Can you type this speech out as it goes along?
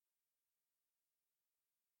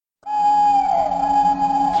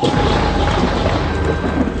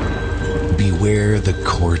Beware the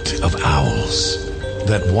court of owls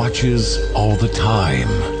that watches all the time,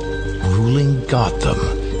 ruling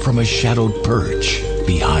Gotham from a shadowed perch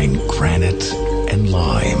behind granite and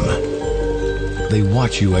lime. They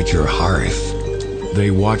watch you at your hearth.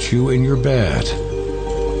 They watch you in your bed.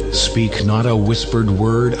 Speak not a whispered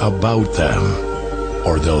word about them,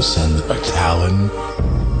 or they'll send a talon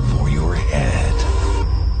for your head.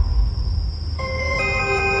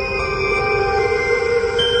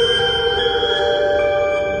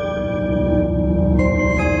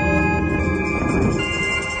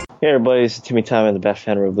 Hey everybody, it's Timmy Time on the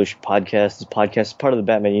Batman Revolution podcast. This podcast is part of the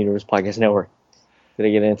Batman Universe Podcast Network. Did I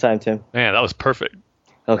get it in time, Tim? Man, that was perfect.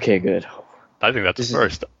 Okay, good. I think that's the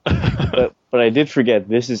first. But I did forget,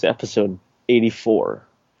 this is episode 84.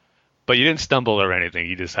 But you didn't stumble or anything.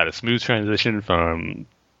 You just had a smooth transition from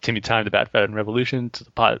Timmy Time to Batman Revolution to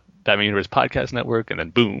the Batman Universe Podcast Network, and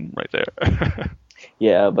then boom, right there.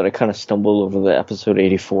 Yeah, but I kind of stumbled over the episode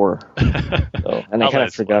 84. So, and I kind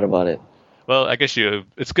of forgot about it. Well, I guess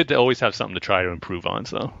it's good to always have something to try to improve on,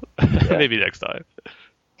 so maybe next time.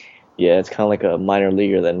 Yeah, it's kind of like a minor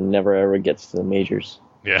leaguer that never ever gets to the majors.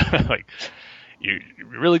 Yeah, like you're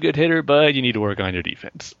a really good hitter, but you need to work on your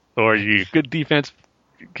defense. Or you're good defense,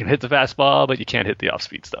 you can hit the fastball, but you can't hit the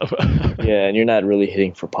off-speed stuff. Yeah, and you're not really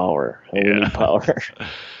hitting for power. And we need power.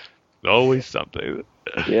 Always something.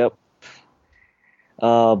 Yep.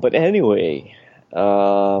 But anyway...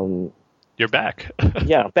 You're back.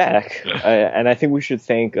 Yeah, I'm back. And I think we should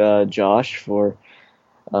thank Josh for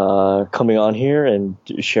coming on here and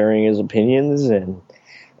sharing his opinions and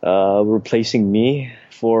replacing me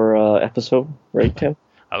for episode, right, Tim?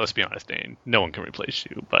 Let's be honest, Dane. No one can replace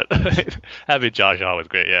you, but having Josh on was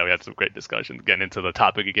great. Yeah, we had some great discussions, getting into the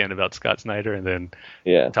topic again about Scott Snyder and then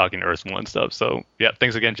talking Earth 1 stuff. So, yeah,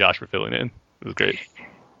 thanks again, Josh, for filling in. It was great.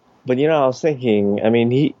 But, I was thinking,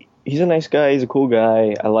 he's a nice guy. He's a cool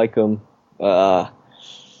guy. I like him. But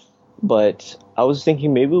I was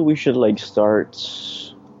thinking maybe we should start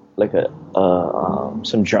like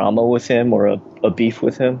some drama with him or a beef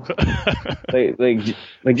with him, like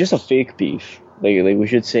just a fake beef. Like we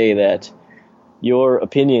should say that your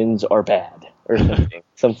opinions are bad or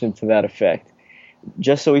something to that effect,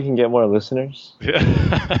 just so we can get more listeners.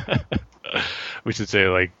 Yeah. We should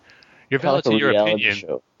say you're valid to your opinion,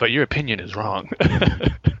 show. But your opinion is wrong.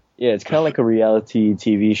 Yeah, it's kind of like a reality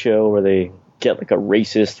TV show where they get a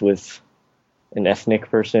racist with an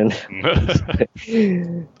ethnic person.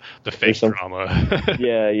 The fake drama.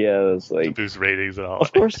 Yeah, it's to boost ratings and all.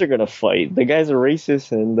 Of course they're gonna fight. The guy's a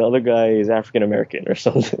racist and the other guy is African American or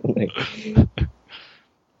something.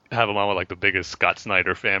 Have him on with the biggest Scott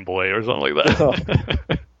Snyder fanboy or something like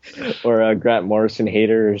that. Or a Grant Morrison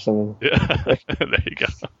hater or something. Yeah, there you go.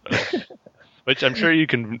 Which I'm sure you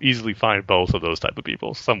can easily find both of those type of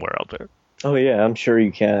people somewhere out there. Oh yeah, I'm sure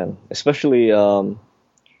you can. Especially the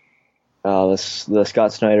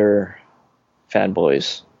Scott Snyder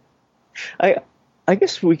fanboys. I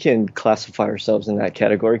guess we can classify ourselves in that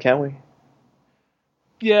category, can't we?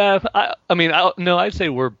 Yeah, I'd say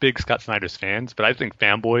we're big Scott Snyder's fans, but I think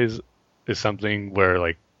fanboys is something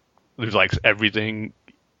where there's everything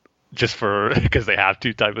just for because they have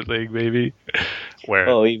to type of thing, maybe.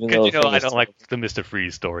 Where even though I don't like the Mr.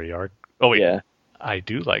 Freeze story arc. Oh wait, yeah. I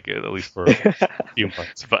do like it, at least for a few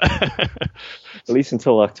months, but at least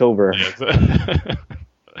until October.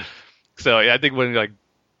 So yeah, I think when I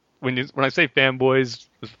say fanboys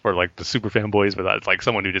for the super fanboys, but it's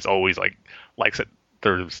someone who just always likes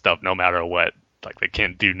their stuff no matter what. They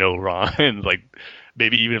can't do no wrong, and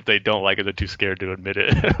maybe even if they don't like it, they're too scared to admit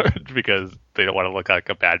it because they don't want to look like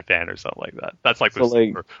a bad fan or something like that. That's the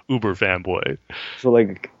super uber fanboy. So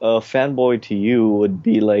a fanboy to you would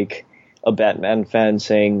be a Batman fan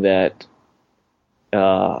saying that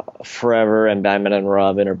Forever and Batman and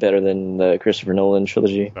Robin are better than the Christopher Nolan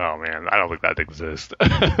trilogy. Oh man, I don't think that exists.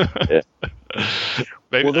 Yeah.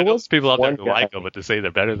 Maybe there was people out there who like them, but to say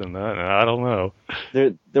they're better than that, I don't know.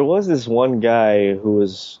 There was this one guy who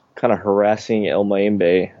was kind of harassing El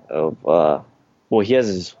Mayimbe of he has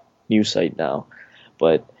his new site now,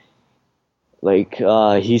 but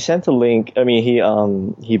he sent a link.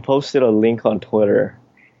 He posted a link on Twitter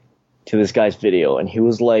to this guy's video, and he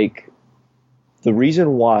was the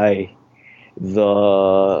reason why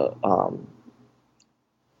the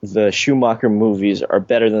Schumacher movies are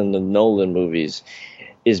better than the Nolan movies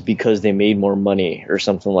is because they made more money or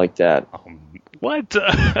something like that. What?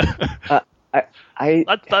 That's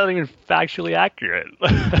not even factually accurate.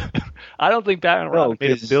 I don't think Batman and Robin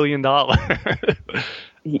made $1 billion.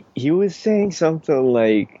 He was saying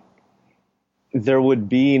something there would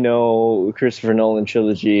be no Christopher Nolan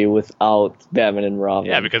trilogy without Batman and Robin.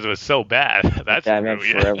 Yeah, because it was so bad. That's Batman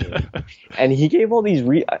true. Forever. And he gave all these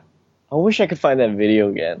I wish I could find that video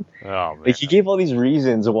again. Oh man. Like he gave all these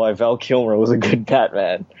reasons why Val Kilmer was a good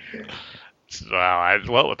Batman. Wow.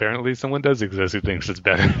 Well, apparently someone does exist who thinks it's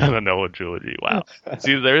better than the Nolan trilogy. Wow.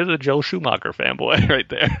 See, there is a Joel Schumacher fanboy right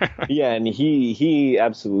there. Yeah, and he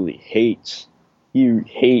absolutely hates. He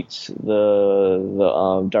hates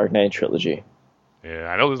the Dark Knight trilogy. Yeah,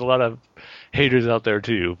 I know there's a lot of haters out there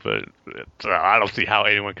too, but I don't see how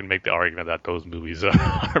anyone can make the argument that those movies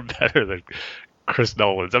are better than Chris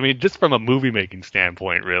Nolan's. I mean, just from a movie making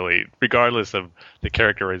standpoint, really, regardless of the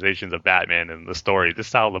characterizations of Batman and the story,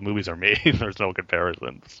 just how the movies are made, there's no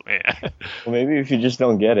comparisons. Man. Well, maybe if you just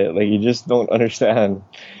don't get it, like you just don't understand.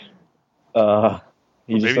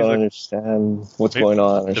 You just don't understand what's going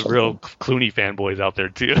on. Or the something. real Clooney fanboys out there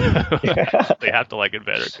too. They have to like it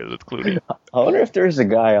better because it's Clooney. I wonder if there's a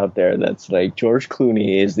guy out there that's like George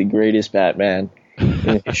Clooney is the greatest Batman in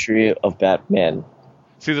the history of Batman.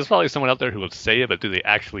 See, there's probably someone out there who will say it, but do they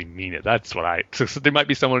actually mean it? That's what so there might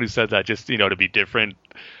be someone who says that just to be different,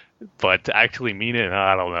 but to actually mean it,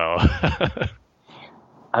 I don't know.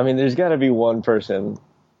 I mean, there's got to be one person.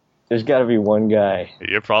 There's got to be one guy.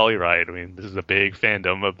 You're probably right. I mean, this is a big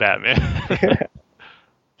fandom of Batman.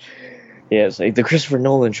 Yeah, it's like the Christopher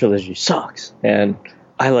Nolan trilogy sucks, and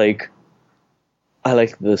I like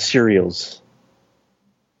the serials.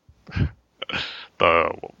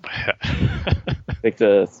 Like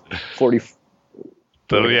the 40.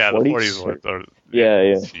 The 40s ones.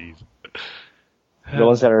 Yeah. Jeez. The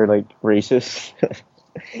ones that are like racist.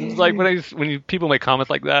 It's like when people make comments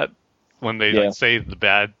like that, when they like, say the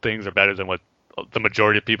bad things are better than what the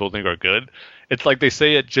majority of people think are good, it's like they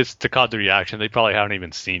say it just to cause the reaction. They probably haven't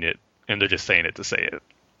even seen it, and they're just saying it to say it.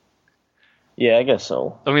 Yeah, I guess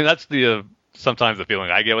so. I mean, that's sometimes the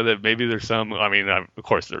feeling I get with it. Maybe there's some. I mean, of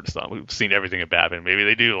course there's some who've seen everything at Batman. Maybe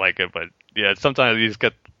they do like it, but yeah, sometimes you just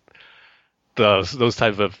get those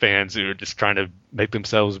types of fans who are just trying to make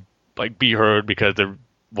themselves like be heard because they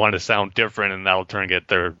want to sound different, and that'll turn and get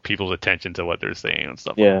their people's attention to what they're saying and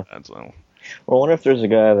stuff like that. So, well, I wonder if there's a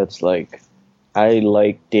guy that's like, I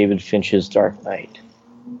like David Finch's Dark Knight.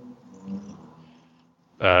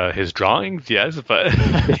 His drawings, yes, but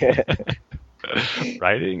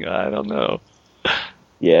writing, I don't know.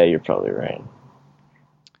 Yeah, you're probably right. I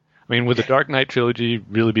mean, would the Dark Knight trilogy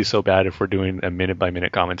really be so bad if we're doing a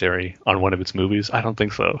minute-by-minute commentary on one of its movies? I don't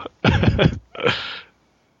think so.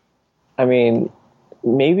 I mean,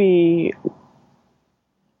 maybe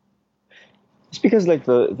it's because like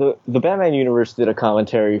the Batman universe did a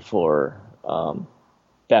commentary for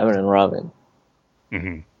Batman and Robin,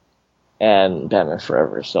 and Batman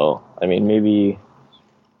Forever. So I mean, maybe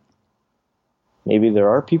there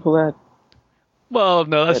are people that. Well,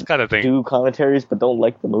 no, that's the kind of thing. Do commentaries but don't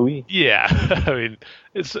like the movie. Yeah, I mean,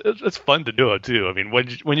 it's fun to do it too. I mean,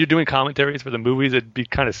 when you're doing commentaries for the movies, it'd be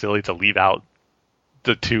kind of silly to leave out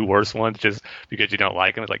the two worst ones just because you don't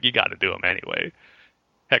like them. It's like you got to do them anyway.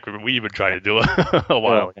 Heck, we even tried to do it a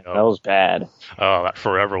while ago. That was bad. Oh, that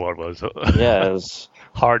Forever one was. Yeah, it was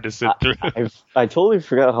hard to sit through. I totally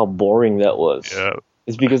forgot how boring that was. Yeah,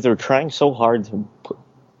 it's because they're trying so hard to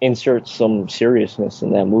insert some seriousness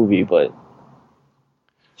in that movie, but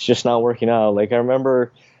it's just not working out. Like I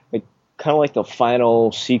remember, like kind of like the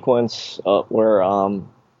final sequence where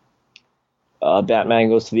Batman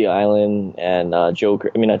goes to the island and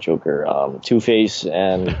Two-Face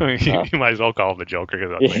and you might as well call him the Joker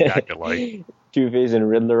because that's exactly like Two-Face and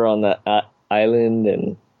Riddler on the island,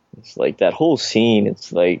 and it's like that whole scene.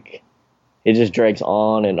 It's like it just drags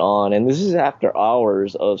on, and this is after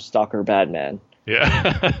hours of Stalker Batman.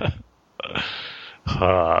 Yeah.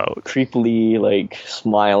 Creepily like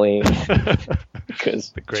smiling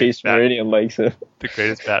because Chase Meridian likes him. The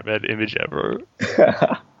greatest Batman image ever.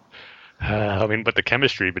 I mean, but the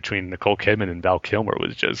chemistry between Nicole Kidman and Val Kilmer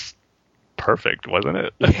was just perfect, wasn't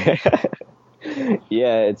it?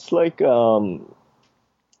 Yeah, it's like an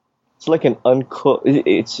uncooked.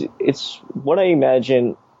 It's what I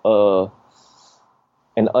imagine an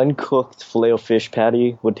uncooked Filet-O-Fish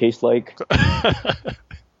patty would taste like.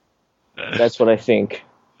 That's what I think.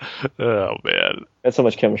 Oh man, that's how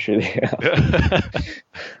much chemistry they have.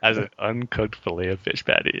 As an uncooked Filet-O-Fish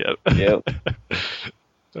patty. Yep.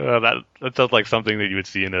 That sounds like something that you would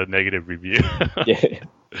see in a negative review. Yeah.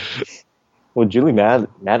 Well, Julie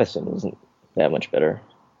Madison wasn't that much better.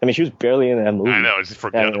 I mean, she was barely in that movie. I know, it's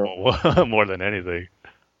forgettable more than anything.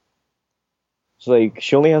 It's like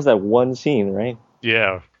she only has that one scene, right?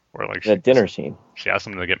 Yeah, or like that dinner scene. She asked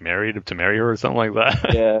him to marry her or something like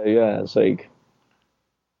that. Yeah. It's like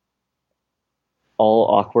all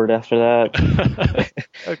awkward after that.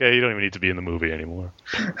 Okay, you don't even need to be in the movie anymore.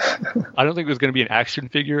 I don't think there's going to be an action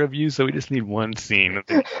figure of you, so we just need one scene.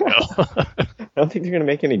 I don't think they're gonna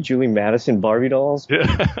make any Julie Madison Barbie dolls.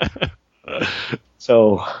 Yeah.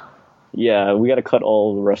 So, yeah, we got to cut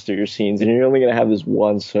all the rest of your scenes, and you're only gonna have this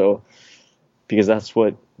one. So, because that's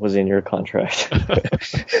what was in your contract.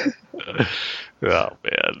 Oh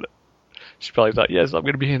man. She probably thought, yes, I'm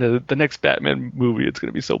going to be in the next Batman movie. It's going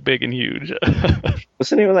to be so big and huge. What's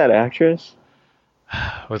the name of that actress?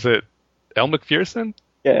 Was it Elle McPherson?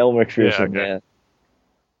 Yeah, Elle McPherson. Yeah, okay. Yeah.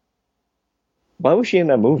 Why was she in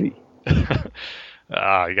that movie? You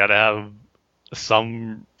got to have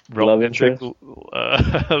some Love interest?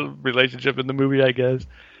 relationship in the movie, I guess.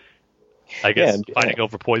 I guess Yeah, fighting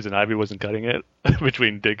over Poison Ivy wasn't cutting it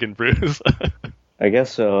between Dick and Bruce. I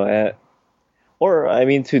guess so. Or, I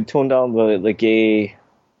mean, to tone down the gay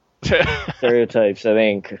stereotypes, I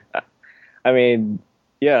think. I mean,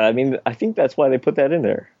 yeah, I think that's why they put that in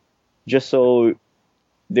there. Just so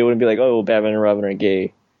they wouldn't be like, oh, Batman and Robin are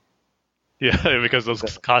gay. Yeah, because those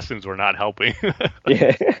costumes were not helping.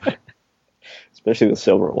 Yeah. Especially the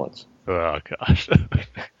silver ones. Oh, gosh.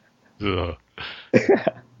 Ugh.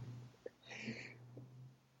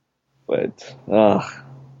 But, Yeah,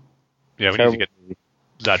 we need to get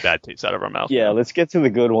that bad taste out of our mouth. yeah, let's get to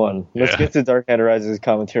the good one. Let's Yeah. get to Dark Knight Rises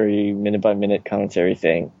commentary, minute-by-minute commentary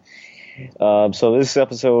thing. So this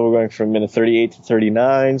episode, we're going from minute 38 to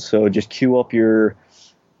 39, so just queue up your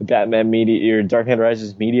Batman media, your Dark Knight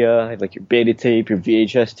Rises media, like your beta tape, your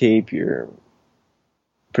VHS tape, your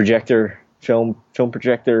projector, film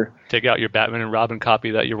projector. Take out your Batman and Robin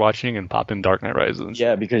copy that you're watching and pop in Dark Knight Rises.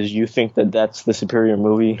 Yeah, because you think that that's the superior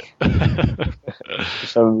movie for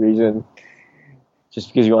some reason. Just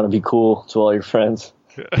because you want to be cool to all your friends.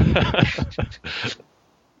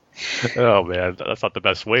 Oh man, that's not the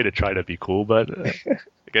best way to try to be cool, but I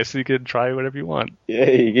guess you can try whatever you want. Yeah,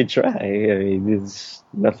 you can try. I mean, there's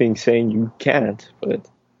nothing saying you can't, but I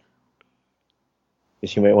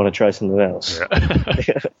guess you might want to try something else.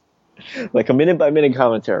 Yeah. Like a minute-by-minute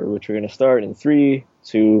commentary, which we're going to start in 3,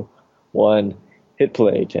 2, 1, hit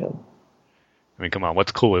play, Tim. I mean, come on,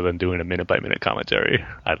 what's cooler than doing a minute-by-minute commentary?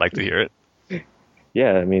 I'd like to hear it.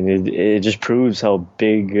 Yeah, I mean, it just proves how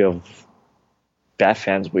big of Bat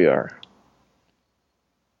fans we are.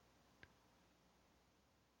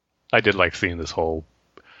 I did like seeing this whole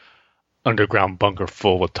underground bunker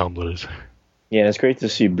full of tumblers. Yeah, it's great to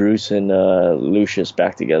see Bruce and Lucius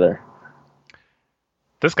back together.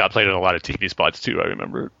 This got played in a lot of TV spots too, I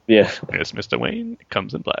remember. Yeah. Yes, Mr. Wayne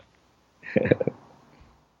comes in black.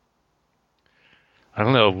 I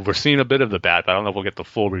don't know, we're seeing a bit of the Bat, but I don't know if we'll get the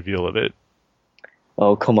full reveal of it.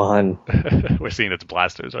 Oh, come on. We're seeing its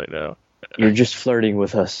blasters right now. You're just flirting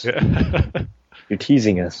with us. You're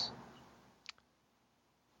teasing us.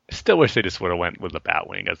 Still wish they just would have went with the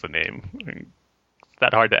Batwing as the name. I mean, it's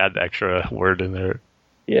that hard to add the extra word in there.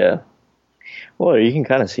 Yeah. Well, you can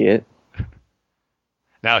kind of see it.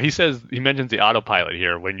 Now, he mentions the autopilot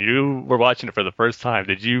here. When you were watching it for the first time,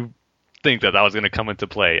 did you think that was going to come into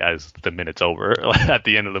play as the minute's over at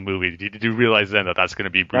the end of the movie? Did you realize then that that's going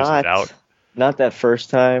to be Bruce's out? Not that first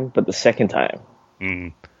time, but the second time.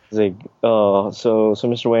 Mm. It's like, oh, so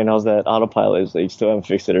Mr. Wayne, how's that autopilot? It's like, you still haven't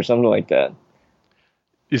fixed it or something like that.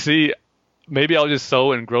 You see, maybe I was just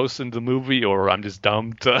so engrossed in the movie, or I'm just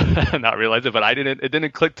dumb to not realize it, but it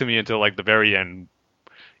didn't click to me until like the very end.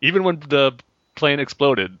 Even when the plane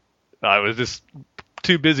exploded, I was just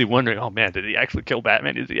too busy wondering, oh man, did he actually kill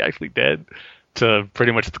Batman? Is he actually dead? To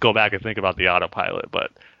pretty much go back and think about the autopilot.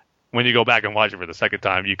 But when you go back and watch it for the second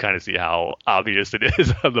time, you kind of see how obvious it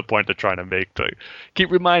is of the point they're trying to make to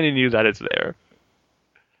keep reminding you that it's there.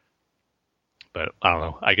 But I don't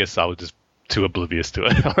know. I guess I was just too oblivious to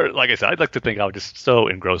it. Or like I said, I'd like to think I was just so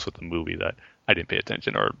engrossed with the movie that I didn't pay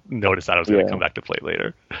attention or notice that I was going to come back to play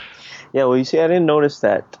later. Yeah, well, you see, I didn't notice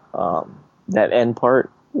that that end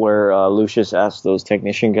part where Lucius asked those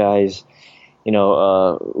technician guys,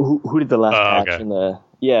 who did the last patch okay. in the...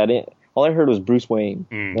 Yeah, all I heard was Bruce Wayne.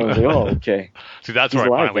 Mm. And I was like, oh, okay. See, that's He's where I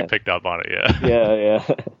alive finally then. picked up on it, yeah.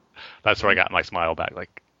 Yeah. That's where I got my smile back.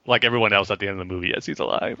 Like everyone else at the end of the movie, yes, he's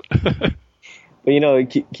alive. But,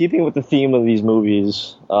 keeping with the theme of these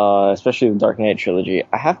movies, especially the Dark Knight trilogy,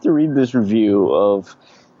 I have to read this review of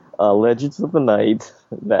Legends of the Night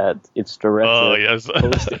that its director Oh, yes.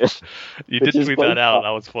 posted. You did tweet that out. That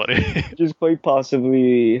was funny. Which is quite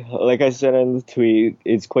possibly, like I said in the tweet,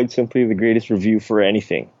 it's quite simply the greatest review for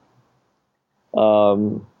anything.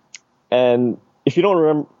 And if you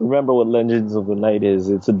don't remember what Legends of the Night is,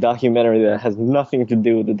 it's a documentary that has nothing to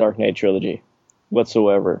do with the Dark Knight trilogy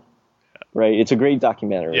whatsoever. Right? It's a great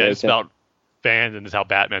documentary. Yeah, right? it's about fans and just how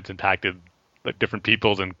Batman's impacted like different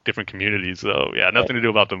peoples and different communities. So yeah, nothing to do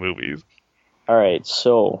about the movies. All right,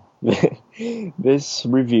 so this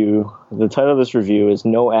review, the title of this review is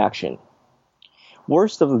No Action.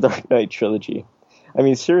 Worst of the Dark Knight trilogy. I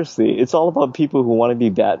mean, seriously, it's all about people who want to be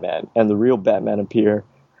Batman, and the real Batman appear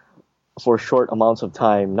for short amounts of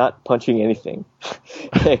time, not punching anything.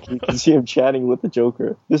 Heck, you can see him chatting with the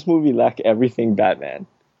Joker. This movie lacked everything Batman.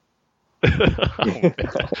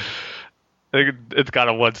 It's got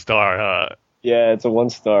a 1 star, huh? Yeah, it's a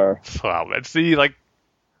 1 star. Wow, man. See, like,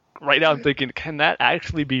 right now I'm thinking, can that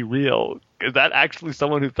actually be real? Is that actually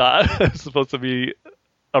someone who thought it was supposed to be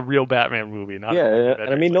a real Batman movie? Not yeah, and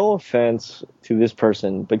I mean, no offense to this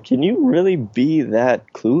person, but can you really be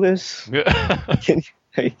that clueless?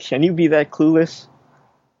 Can you be that clueless?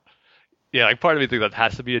 Yeah, like part of me thinks that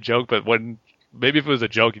has to be a joke, but maybe if it was a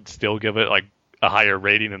joke, you'd still give it like a higher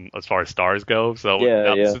rating and as far as stars go. So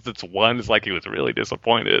since it's 1, it's like he was really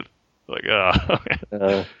disappointed. Like,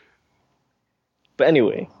 but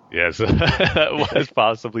anyway. Yes, that was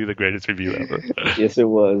possibly the greatest review ever. Yes, it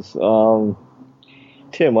was.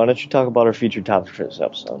 Tim, why don't you talk about our featured topic for this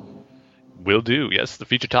episode? Will do. Yes, the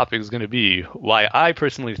feature topic is going to be why I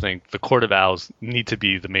personally think the Court of Owls need to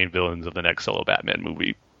be the main villains of the next solo Batman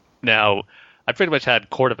movie. Now, I pretty much had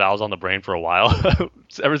Court of Owls on the brain for a while,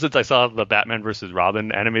 ever since I saw the Batman vs.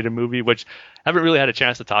 Robin animated movie, which I haven't really had a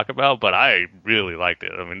chance to talk about, but I really liked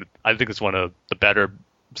it. I mean, I think it's one of the better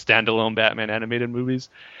standalone Batman animated movies.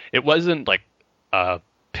 It wasn't like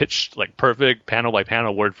pitched like perfect panel by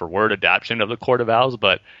panel, word for word adaptation of the Court of Owls,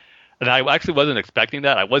 and I actually wasn't expecting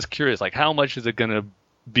that. I was curious, like, how much is it going to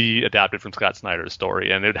be adapted from Scott Snyder's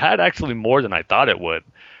story? And it had actually more than I thought it would.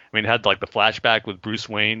 I mean, it had like the flashback with Bruce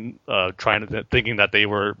Wayne thinking that they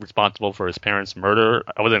were responsible for his parents' murder.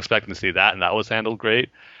 I wasn't expecting to see that, and that was handled great.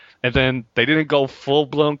 And then they didn't go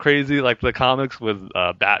full-blown crazy like the comics with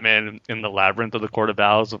Batman in the labyrinth of the Court of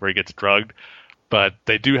Owls where he gets drugged. But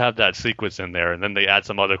they do have that sequence in there, and then they add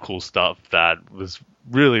some other cool stuff that was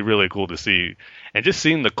really, really cool to see. And just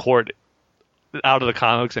seeing the court out of the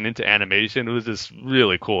comics and into animation, it was just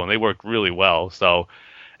really cool, and they worked really well. So,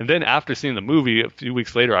 and then after seeing the movie, a few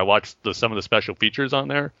weeks later, I watched some of the special features on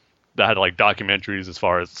there that had like documentaries as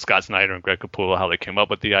far as Scott Snyder and Greg Capullo, how they came up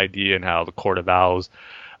with the idea and how the Court of Owls,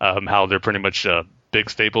 how they're pretty much a big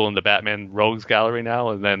staple in the Batman Rogues Gallery now.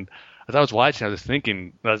 And then as I was watching, I was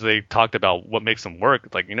thinking, as they talked about what makes them work,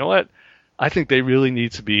 like, you know what? I think they really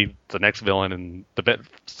need to be the next villain in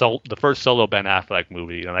the first solo Ben Affleck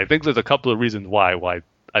movie. And I think there's a couple of reasons why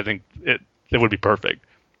I think it would be perfect.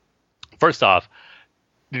 First off,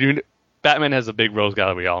 Batman has a big Rogues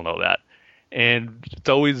Gallery, we all know that. And it's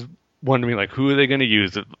always wondering, like, who are they going to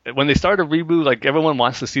use? When they start a reboot, like, everyone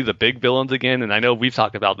wants to see the big villains again. And I know we've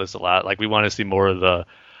talked about this a lot. Like, we want to see more of the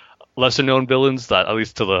lesser known villains, that at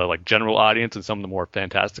least to the like general audience, and some of the more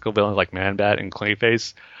fantastical villains like Man-Bat and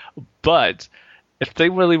Clayface. But if they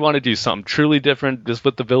really want to do something truly different just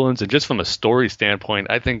with the villains and just from a story standpoint,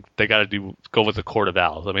 I think they got to go with the Court of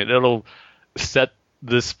Owls. I mean, it'll set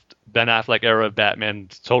this Ben Affleck era of Batman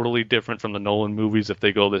totally different from the Nolan movies if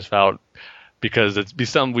they go this route, because it's be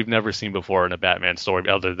something we've never seen before in a Batman story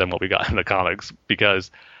other than what we got in the comics.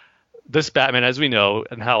 Because this Batman, as we know,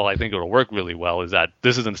 and how I think it'll work really well, is that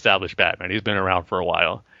this is an established Batman. He's been around for a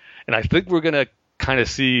while. And I think we're going to kind of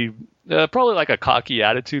see probably like a cocky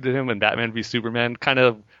attitude to him in Batman v Superman, kind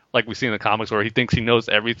of like we see in the comics where he thinks he knows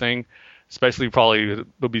everything, especially probably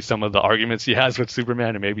will be some of the arguments he has with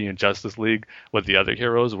Superman and maybe in Justice League with the other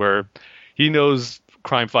heroes, where he knows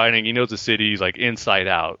crime fighting, he knows the city like inside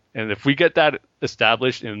out. And if we get that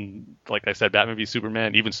established in, like I said, Batman v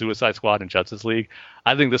Superman, even Suicide Squad and Justice League,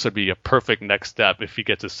 I think this would be a perfect next step if he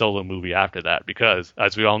gets a solo movie after that, because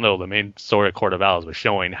as we all know, the main story of Court of Owls was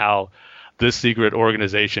showing how this secret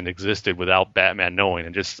organization existed without Batman knowing,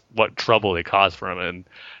 and just what trouble they caused for him. And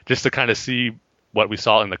just to kind of see what we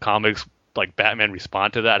saw in the comics, like Batman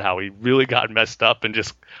respond to that, how he really got messed up and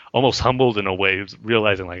just almost humbled in a way,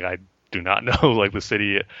 realizing like, I do not know like the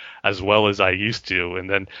city as well as I used to. And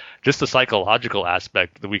then just the psychological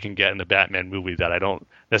aspect that we can get in the Batman movie that I don't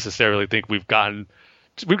necessarily think we've gotten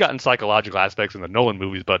psychological aspects in the Nolan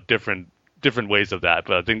movies, but different ways of that.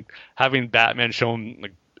 But I think having Batman shown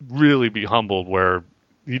like really be humbled, where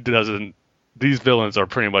these villains are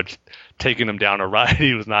pretty much taking him down a ride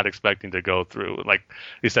he was not expecting to go through. Like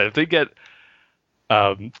you said, if they get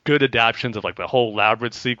good adaptions of like the whole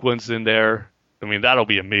labyrinth sequence in there, I mean, that'll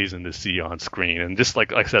be amazing to see on screen. And just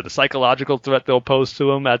like I said, the psychological threat they'll pose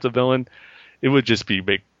to him as a villain, it would just be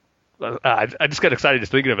big. I just get excited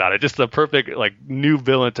just thinking about it. Just the perfect like new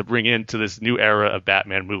villain to bring into this new era of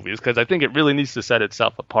Batman movies, because I think it really needs to set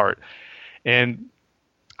itself apart. And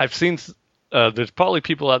I've seen there's probably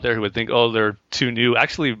people out there who would think, oh, they're too new.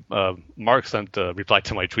 Actually, Mark sent a reply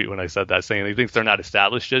to my tweet when I said that, saying he thinks they're not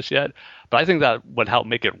established just yet. But I think that would help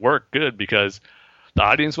make it work good, because the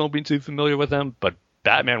audience won't be too familiar with them, but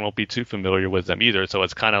Batman won't be too familiar with them either. So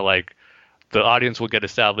it's kind of like the audience will get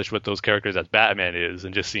established with those characters as Batman is,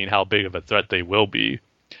 and just seeing how big of a threat they will be.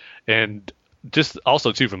 And just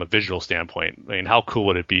also, too, from a visual standpoint, I mean, how cool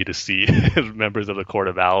would it be to see members of the Court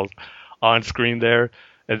of Owls on screen there?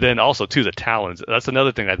 And then also, too, the Talons. That's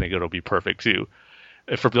another thing I think it'll be perfect, too.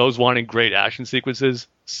 For those wanting great action sequences,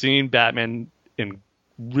 seeing Batman in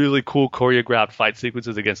really cool choreographed fight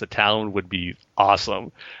sequences against the Talon would be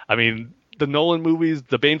awesome. I mean, the Nolan movies,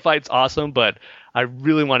 the Bane fight's awesome, but I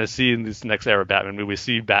really want to see in this next era Batman movie,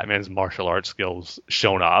 see Batman's martial arts skills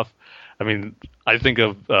shown off. I mean, I think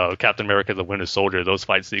of Captain America: The Winter Soldier, those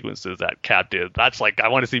fight sequences that Cap did. That's like, I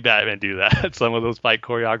want to see Batman do that. Some of those fight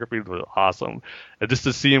choreographies were awesome. And just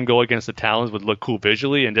to see him go against the Talons would look cool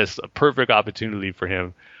visually, and just a perfect opportunity for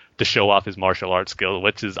him to show off his martial arts skill,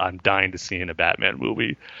 which is I'm dying to see in a Batman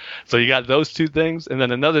movie. So you got those two things. And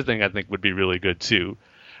then another thing I think would be really good, too,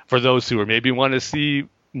 for those who are maybe want to see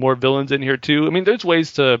more villains in here, too. I mean, there's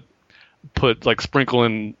ways to put, like, sprinkle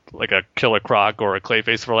in like a Killer Croc or a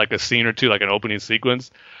Clayface for like a scene or two, like an opening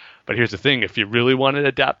sequence. But here's the thing, if you really want to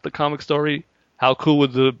adapt the comic story, how cool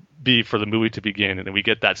would it be for the movie to begin and then we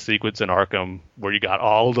get that sequence in Arkham where you got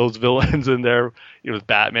all those villains in there, with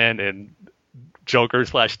Batman and Joker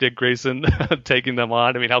 / Dick Grayson taking them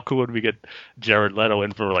on? I mean, how cool would we get Jared Leto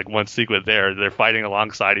in for like one sequence there? They're fighting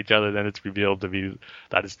alongside each other, then it's revealed to be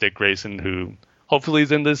that it's Dick Grayson, who hopefully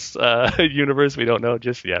is in this universe. We don't know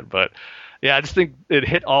just yet, but yeah, I just think it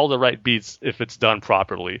hit all the right beats if it's done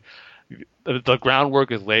properly. The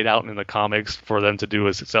groundwork is laid out in the comics for them to do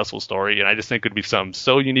a successful story, and I just think it would be something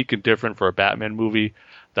so unique and different for a Batman movie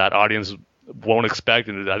that audience won't expect,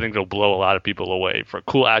 and I think it'll blow a lot of people away. For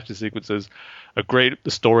cool action sequences, a great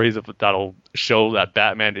stories that'll show that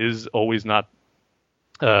Batman is always not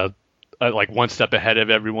like one step ahead of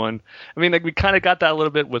everyone. I mean, like, we kind of got that a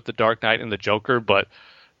little bit with the Dark Knight and the Joker, but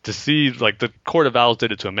to see, like, the Court of Owls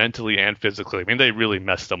did it to him mentally and physically. I mean, they really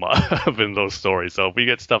messed him up in those stories. So if we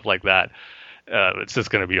get stuff like that, it's just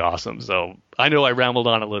going to be awesome. So I know I rambled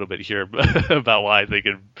on a little bit here about why I think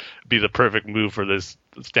it'd be the perfect move for this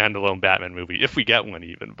standalone Batman movie, if we get one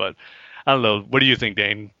even. But I don't know. What do you think,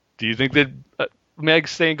 Dane? Do you think that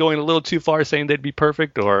Meg's saying going a little too far, saying they'd be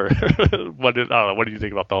perfect, or what do you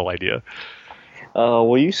think about the whole idea?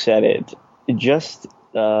 Well, you said it. Just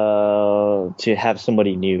to have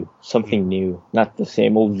somebody new, something new, not the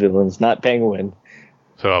same old villains, not Penguin.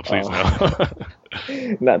 So please no.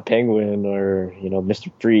 Not Penguin or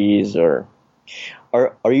Mr. Freeze or.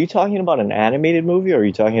 Are you talking about an animated movie, or are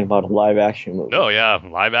you talking about a live action movie? No, yeah,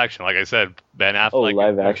 live action. Like I said, Ben Affleck. Oh,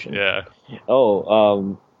 live action. Yeah.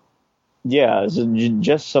 Oh, yeah, so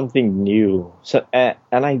just something new. So, and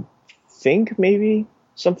I think maybe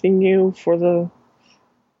something new for the.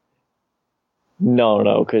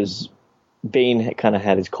 No, because Bane kind of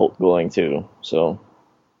had his cult going too. So.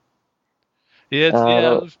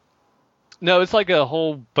 Yeah. No, it's like a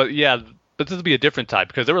whole, but yeah. But this would be a different type,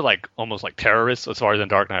 because they were like almost like terrorists as far as in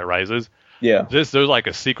Dark Knight Rises. Yeah. There's like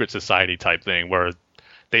a secret society type thing where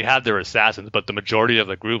they have their assassins, but the majority of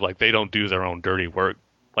the group, like, they don't do their own dirty work.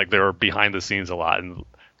 Like, they're behind the scenes a lot, and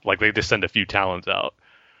like they just send a few talents out.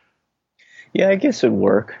 Yeah, I guess it'd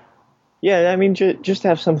work. Yeah, I mean, just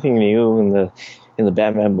have something new in the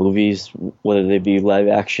Batman movies, whether they be live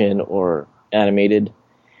action or animated.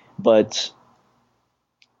 But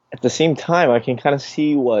at the same time, I can kind of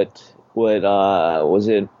see what was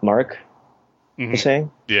it Mark was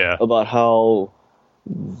saying? Yeah. About how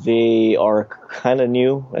they are kind of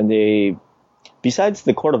new, and they, besides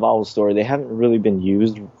the Court of Owls story, they haven't really been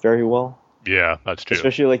used very well. Yeah, that's true.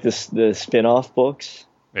 Especially like the spin-off books.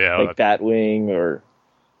 Yeah. Like Batwing or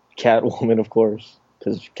Catwoman, of course,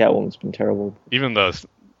 because Catwoman's been terrible. Even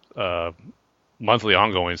the monthly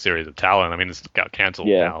ongoing series of Talon, I mean, it's got canceled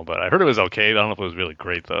now, but I heard it was okay. I don't know if it was really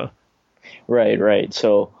great, though. Right.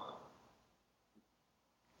 So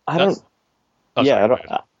I don't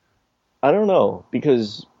know,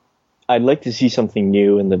 because I'd like to see something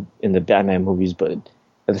new in the Batman movies, but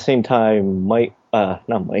at the same time,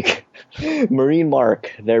 Marine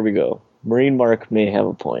Mark, there we go. Marine Mark may have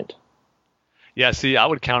a point. Yeah, see, I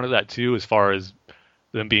would counter that too, as far as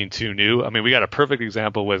them being too new. I mean, we got a perfect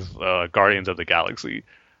example with Guardians of the Galaxy.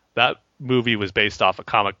 That movie was based off a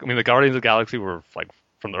comic. I mean, the Guardians of the Galaxy were like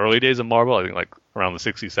from the early days of Marvel, I think like around the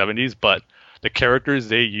 60s, 70s, but the characters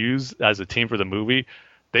they used as a team for the movie,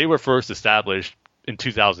 they were first established in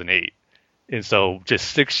 2008. And so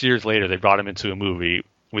just 6 years later, they brought him into a movie.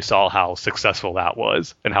 We saw how successful that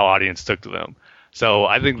was and how audience took to them. So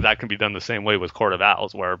I think that can be done the same way with Court of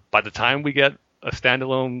Owls, where by the time we get a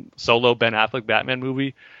standalone solo Ben Affleck Batman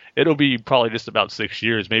movie, it'll be probably just about 6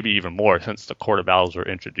 years, maybe even more, since the Court of Owls were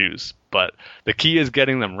introduced. But the key is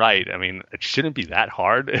getting them right. I mean, it shouldn't be that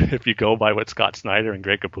hard if you go by what Scott Snyder and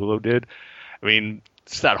Greg Capullo did. I mean,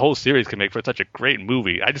 just that whole series can make for such a great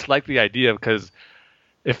movie. I just like the idea because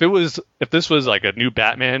if this was like a new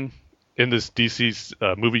Batman in this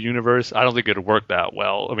DC movie universe, I don't think it'd work that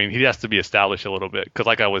well. I mean, he has to be established a little bit because,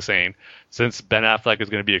 like I was saying, since Ben Affleck is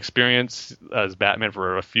going to be experienced as Batman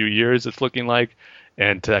for a few years, it's looking like,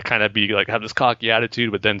 and to kind of be like have this cocky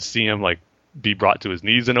attitude, but then see him like be brought to his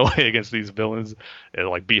knees in a way against these villains, and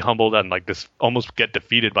like be humbled and like this almost get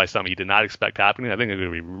defeated by something he did not expect happening. I think it's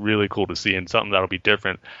going to be really cool to see, and something that'll be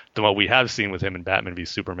different than what we have seen with him in Batman v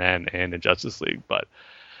Superman and in Justice League. But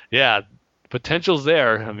yeah, potential's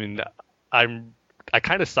there. I mean, I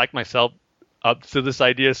kind of psyched myself up to this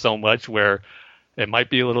idea so much where it might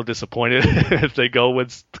be a little disappointed if they go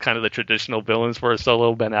with kind of the traditional villains for a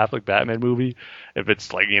solo Ben Affleck Batman movie. If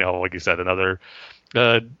it's like, like you said, another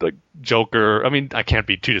like Joker. I mean, I can't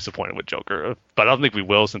be too disappointed with Joker, but I don't think we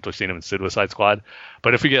will since we've seen him in Suicide Squad.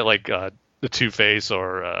 But if we get like the Two-Face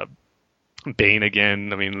or Bane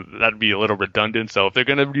again, I mean, that'd be a little redundant. So if they're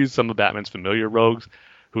going to use some of Batman's familiar rogues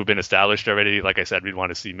who've been established already, like I said, we'd want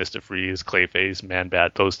to see Mr. Freeze, Clayface,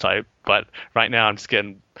 Man-Bat, those type. But right now I'm just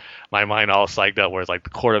getting my mind all psyched up where it's like the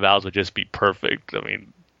Court of Owls would just be perfect. I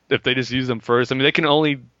mean, if they just use them first, I mean, they can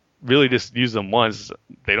only really just use them once.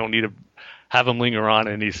 They don't need to have them linger on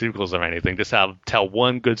in any sequels or anything. Just tell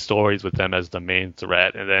one good stories with them as the main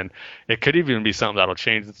threat, and then it could even be something that'll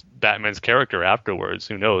change Batman's character afterwards.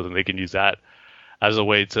 Who knows? And they can use that as a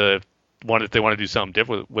way to if they want to do something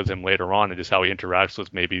different with him later on, and just how he interacts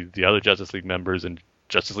with maybe the other Justice League members in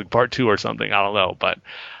Justice League Part 2 or something. I don't know, but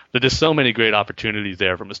there's just so many great opportunities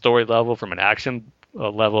there from a story level, from an action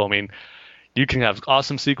level. I mean, you can have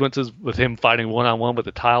awesome sequences with him fighting one-on-one with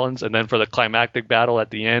the Talons, and then for the climactic battle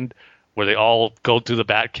at the end, where they all go through the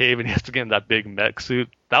Batcave and he has to get in that big mech suit.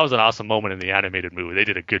 That was an awesome moment in the animated movie. They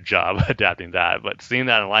did a good job adapting that, but seeing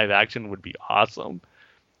that in live action would be awesome.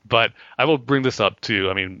 But I will bring this up too.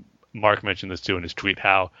 I mean, Mark mentioned this too in his tweet,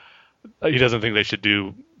 how he doesn't think they should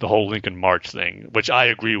do the whole Lincoln March thing, which I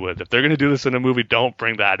agree with. If they're going to do this in a movie, don't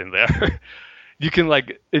bring that in there. You can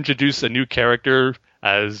like introduce a new character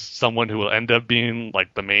as someone who will end up being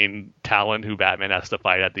like the main Talon who Batman has to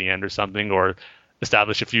fight at the end or something, or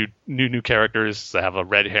establish a few new characters that have a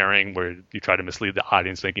red herring where you try to mislead the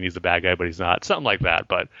audience thinking he's the bad guy, but he's not. Something like that.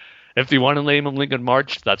 But if you want to name him Lincoln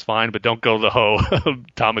March, that's fine, but don't go the whole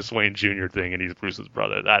Thomas Wayne Jr. thing and he's Bruce's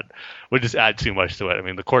brother. That would just add too much to it. I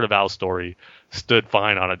mean, the Court of Owls story stood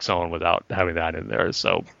fine on its own without having that in there.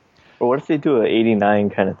 So, but what if they do an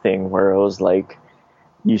 89 kind of thing where it was like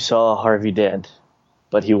you saw Harvey Dent,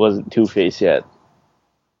 but he wasn't Two-Face yet?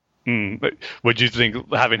 Would you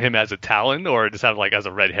think having him as a Talon or just have like as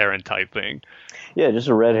a red herring type thing? Yeah, just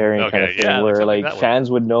a red herring kind of thing where like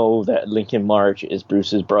fans would know that Lincoln March is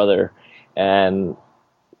Bruce's brother and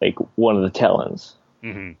like one of the Talons.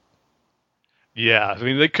 Mm-hmm. Yeah, I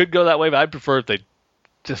mean they could go that way, but I prefer if they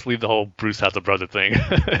just leave the whole Bruce has a brother thing.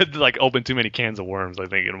 Like open too many cans of worms. I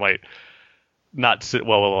think it might not sit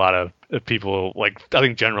well with a lot of people. Like I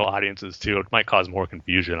think general audiences too. It might cause more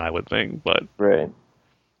confusion, I would think. But right.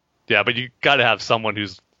 Yeah, but you got to have someone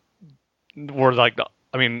who's more like.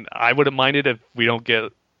 I mean, I wouldn't mind it if we don't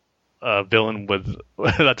get a villain with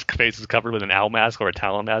that's face is covered with an owl mask or a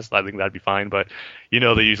Talon mask. I think that'd be fine. But they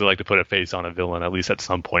usually like to put a face on a villain at least at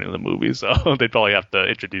some point in the movie. So they'd probably have to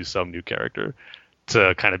introduce some new character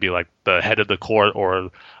to kind of be like the head of the court or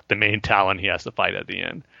the main Talon he has to fight at the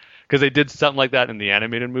end. Because they did something like that in the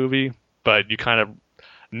animated movie, but you kind of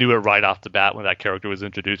knew it right off the bat when that character was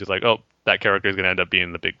introduced. It's like, oh, that character is going to end up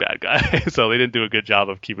being the big bad guy. So they didn't do a good job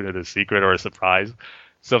of keeping it a secret or a surprise.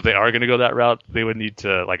 So if they are going to go that route, they would need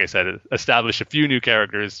to, like I said, establish a few new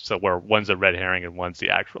characters so where one's a red herring and one's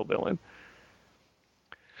the actual villain.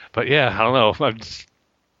 But yeah, I don't know.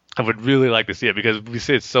 I would really like to see it because we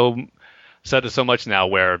see it said so much now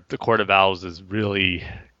where the Court of Owls is really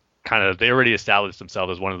they already established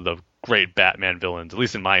themselves as one of the great Batman villains, at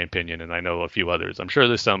least in my opinion, and I know a few others. I'm sure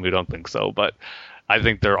there's some who don't think so, but I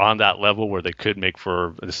think they're on that level where they could make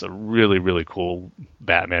for this a really, really cool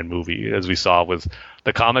Batman movie, as we saw with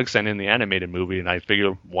the comics and in the animated movie. And I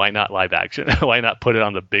figure, why not live action? Why not put it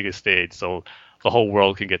on the biggest stage so the whole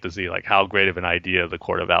world can get to see like how great of an idea the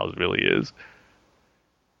Court of Owls really is?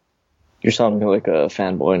 You're sounding like a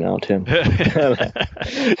fanboy now, Tim.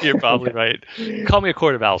 You're probably right. Call me a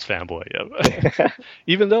Court of Owls fanboy. Yep.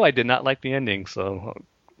 Even though I did not like the ending, so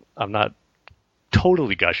I'm not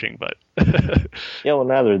totally gushing, but Yeah, well,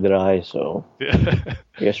 neither did I, so I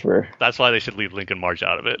guess we're... That's why they should leave Lincoln March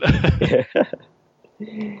out of it.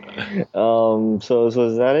 So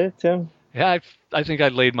is that it, Tim? Yeah, I think I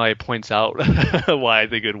laid my points out why I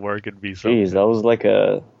think it'd work and be so. Jeez, that was like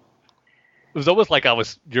a... It was almost like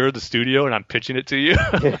you're the studio and I'm pitching it to you.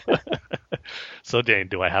 So, Dane,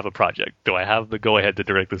 do I have a project? Do I have the go-ahead to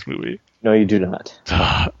direct this movie? No, you do not.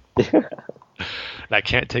 And I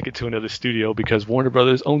can't take it to another studio because Warner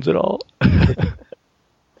Brothers owns it all.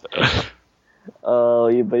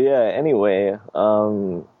 But yeah, anyway,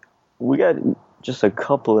 we got just a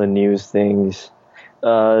couple of news things.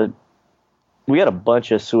 We got a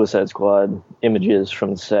bunch of Suicide Squad images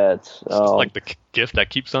from the set. It's just like the gift that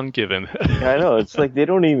keeps on giving. I know, it's like they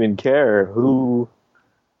don't even care who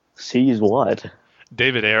sees what.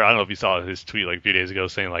 David Ayer, I don't know if you saw his tweet like a few days ago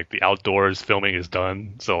saying like the outdoors filming is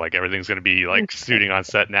done, so like everything's going to be like shooting on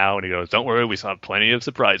set now, and he goes, "Don't worry, we still have plenty of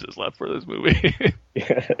surprises left for this movie."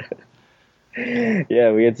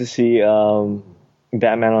 Yeah, we get to see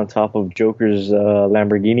Batman on top of Joker's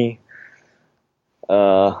Lamborghini,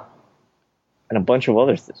 and a bunch of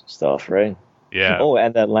other stuff, right? Yeah. Oh,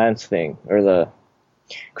 and that lance thing, or the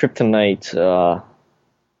kryptonite.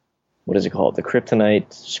 What is it called? The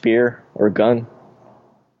kryptonite spear or gun?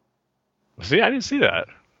 See, I didn't see that.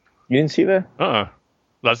 You didn't see that?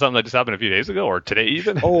 That's something that just happened a few days ago, or today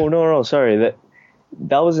even. Oh no, sorry.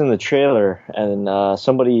 That was in the trailer, and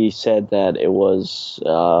somebody said that it was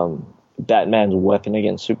Batman's weapon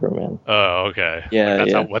against Superman. Oh, okay. Yeah, like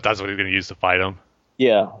yeah. That's what he's going to use to fight him.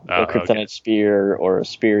 Yeah, a kryptonite spear or a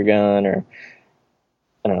spear gun, or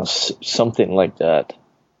I don't know, something like that.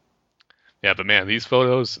 Yeah, but man, these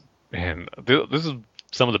photos, man, this is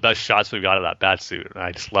some of the best shots we've got of that bat suit, and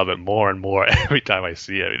I just love it more and more every time I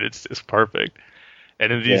see it. I mean, it's perfect.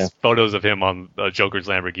 And in these photos of him on Joker's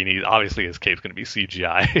Lamborghini, obviously his cape's going to be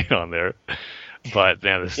CGI on there. But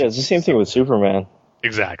man, it's the same thing with Superman.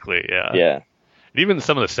 Exactly. Yeah. Yeah. And even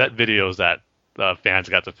some of the set videos that fans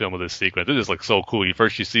got to film with this sequence, it just looks so cool. You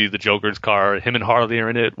see the Joker's car, him and Harley are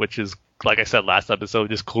in it, which is, like I said last episode,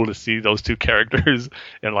 just cool to see those two characters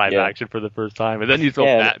in live action for the first time. And then you throw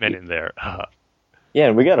Batman in there. Yeah,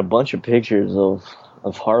 and we got a bunch of pictures of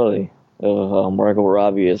Harley, of Margot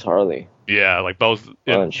Robbie as Harley. Yeah, like both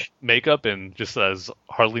in makeup and just as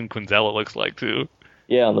Harleen Quinzel it looks like too.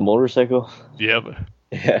 Yeah, on the motorcycle. Yep.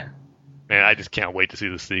 Yeah. Man, I just can't wait to see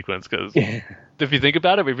the sequence because if you think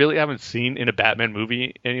about it, we really haven't seen in a Batman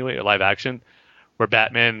movie anyway, a live action, where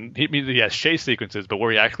Batman, he has chase sequences, but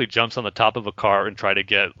where he actually jumps on the top of a car and try to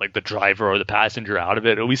get like the driver or the passenger out of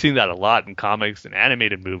it. And we've seen that a lot in comics and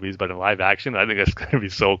animated movies, but in live action, I think that's going to be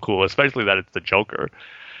so cool, especially that it's the Joker.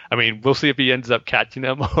 I mean, we'll see if he ends up catching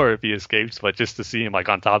him or if he escapes, but just to see him like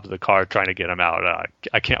on top of the car trying to get him out,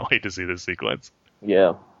 I can't wait to see this sequence.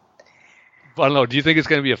 Yeah. I don't know. Do you think it's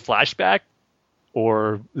going to be a flashback,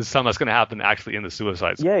 or is something that's going to happen actually in the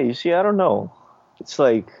Suicide Squad? Yeah, you see, I don't know. It's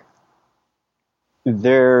like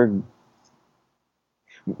maybe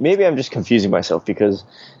I'm just confusing myself because,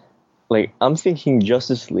 like, I'm thinking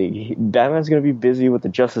Justice League. Batman's going to be busy with the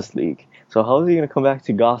Justice League. So how is he going to come back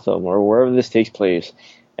to Gotham or wherever this takes place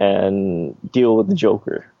and deal with the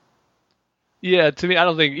Joker? Yeah, to me, I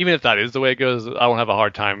don't think, even if that is the way it goes, I won't have a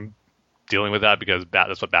hard time dealing with that because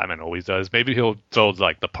that's what Batman always does. Maybe he'll throw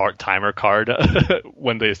like the part-timer card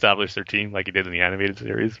when they establish their team like he did in the animated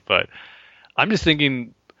series. But I'm just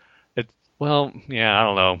thinking, I don't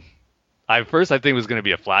know. I think it was going to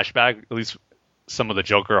be a flashback, at least some of the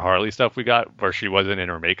Joker Harley stuff we got where she wasn't in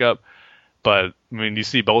her makeup. But, I mean, you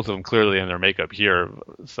see both of them clearly in their makeup here.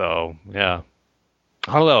 So, yeah.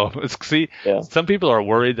 I don't know. Some people are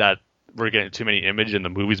worried that we're getting too many images and the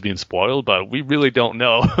movie's being spoiled, but we really don't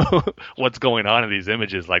know what's going on in these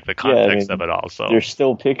images, like the context of it all. So they're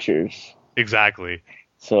still pictures. Exactly.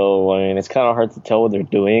 So, I mean, it's kind of hard to tell what they're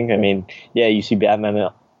doing. I mean, yeah, you see Batman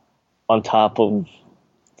on top of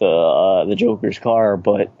the Joker's car,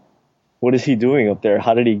 but what is he doing up there?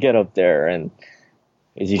 How did he get up there? And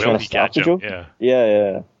is he trying to stop the Joker?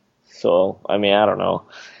 Yeah. So, I mean, I don't know.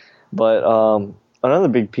 But another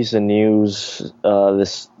big piece of news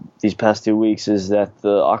these past 2 weeks is that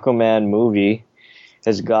the Aquaman movie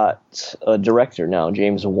has got a director now,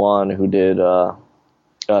 James Wan, who did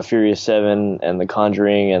Furious 7 and The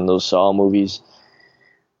Conjuring and those Saw movies.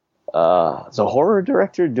 It's a horror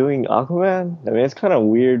director doing Aquaman. I mean, it's kind of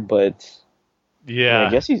weird, but I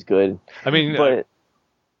guess he's good. I mean, but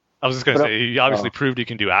I was just going to say, he obviously proved he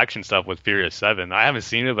can do action stuff with Furious 7. I haven't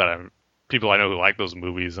seen it, but people I know who like those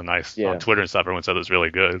movies, and Yeah. on Twitter and stuff, everyone said it was really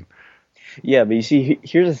good. Yeah, but you see,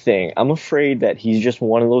 here's the thing. I'm afraid that he's just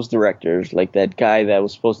one of those directors, like that guy that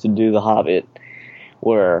was supposed to do The Hobbit,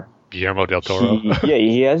 where Guillermo del Toro.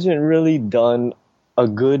 he hasn't really done a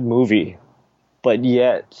good movie, but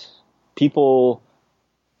yet people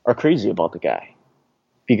are crazy about the guy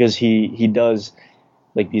because he does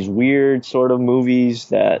like these weird sort of movies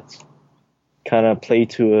that kind of play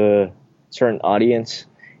to a certain audience,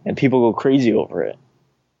 and people go crazy over it.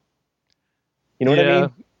 You know what I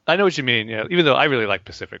mean? I know what you mean. Yeah, even though I really like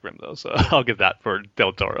Pacific Rim, though, so I'll give that for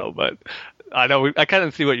Del Toro. But I know I kind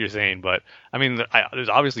of see what you're saying. But I mean, there's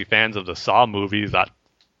obviously fans of the Saw movies that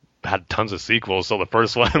had tons of sequels, so the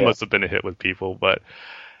first one must have been a hit with people. But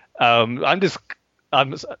I'll just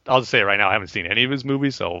say it right now, I haven't seen any of his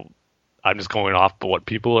movies, so I'm just going off what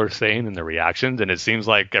people are saying and their reactions, and it seems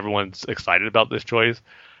like everyone's excited about this choice.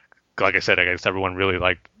 Like I said, I guess everyone really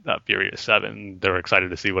liked that Furious 7. They're excited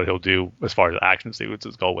to see what he'll do as far as action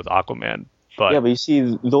sequences go with Aquaman. But you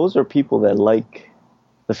see, those are people that like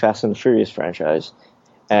the Fast and the Furious franchise,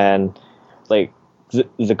 and like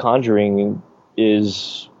the Conjuring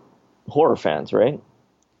is horror fans, right?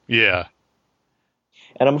 Yeah.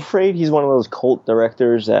 And I'm afraid he's one of those cult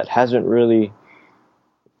directors that hasn't really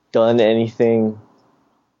done anything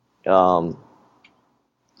good,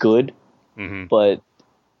 but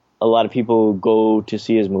a lot of people go to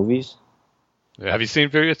see his movies. Have you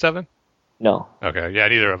seen Furious 7? No. Okay, yeah,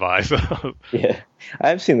 neither have I. So. Yeah, I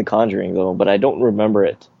have seen The Conjuring though, but I don't remember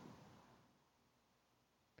it.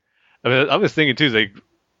 I mean, I was thinking too,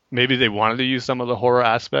 maybe they wanted to use some of the horror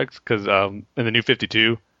aspects because in the New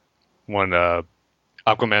 52, when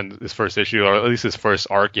Aquaman, his first issue, or at least his first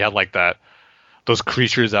arc, you had like those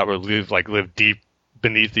creatures that live deep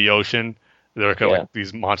beneath the ocean. They were kind of like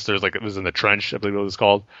these monsters, like it was in the trench, I believe it was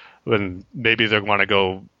called. And maybe they want to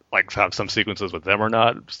go like have some sequences with them or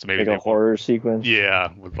not. Just maybe like a horror sequence. Yeah,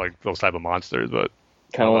 with like those type of monsters. But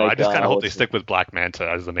kind of like I just kind of hope they stick with Black Manta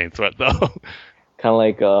as the main threat, though. Kind of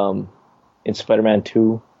like in Spider-Man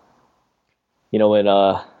 2, you know, when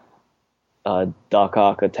Doc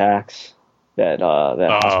Ock attacks that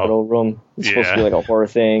hospital room. It's supposed to be like a horror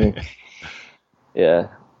thing. Yeah,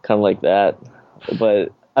 kind of like that.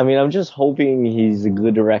 But I mean, I'm just hoping he's a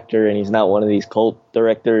good director and he's not one of these cult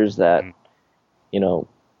directors that, you know,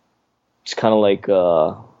 it's kind of like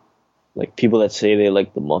people that say they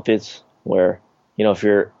like the Muppets, where, you know, if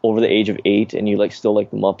you're over the age of 8 and you still like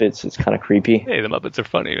the Muppets, it's kind of creepy. Hey, the Muppets are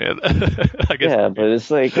funny, man. I guess. Yeah, but it's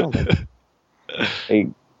like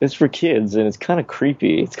it's for kids and it's kind of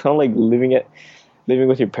creepy. It's kind of like living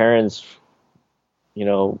with your parents, you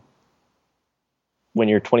know, when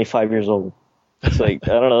you're 25 years old. It's like,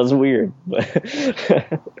 I don't know, it's weird, but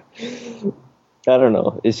I don't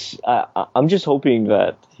know. I'm just hoping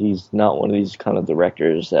that he's not one of these kind of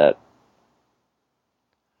directors that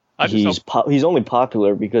he's only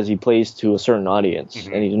popular because he plays to a certain audience,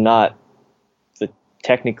 and he's not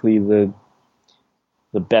technically the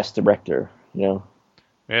best director, you know?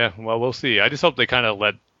 Yeah, well, we'll see. I just hope they kind of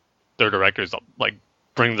let their directors like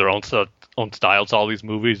bring their own style to all these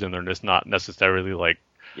movies, and they're just not necessarily like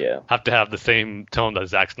have to have the same tone that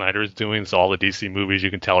Zack Snyder is doing, so all the DC movies you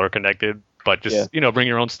can tell are connected. But just you know, bring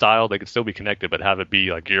your own style. They can still be connected, but have it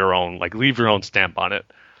be like your own. Like leave your own stamp on it.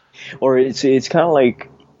 Or it's kind of like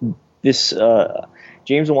this.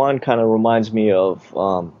 James Wan kind of reminds me of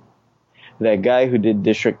that guy who did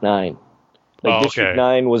District 9. District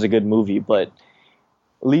 9 was a good movie, but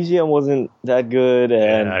Elysium wasn't that good,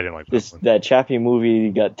 and I didn't like that Chappie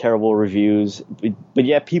movie got terrible reviews. But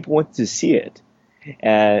yeah, people went to see it.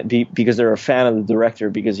 And because they're a fan of the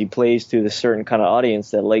director, because he plays to this certain kind of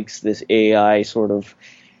audience that likes this AI sort of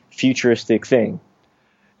futuristic thing.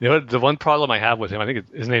 You know what, the one problem I have with him, I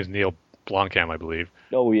think his name is Neil Blomkamp, I believe.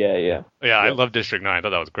 Oh yeah. Yeah, I love District 9. I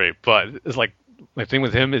thought that was great. But it's like my thing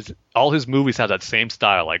with him is all his movies have that same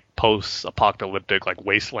style, like post-apocalyptic, like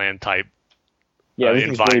wasteland type. Yeah,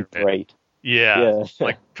 everything's very bright. Yeah.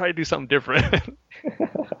 Like try to do something different.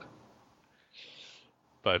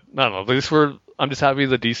 But I don't know. I'm just happy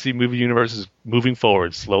the DC movie universe is moving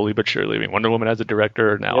forward slowly but surely. I mean, Wonder Woman has a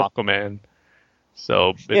director, now Aquaman.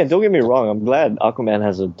 So yeah, don't get me wrong. I'm glad Aquaman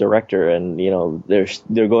has a director, and you know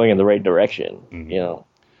they're going in the right direction. You know.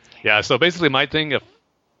 Yeah. So basically, my thing, if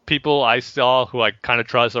people I saw who I kind of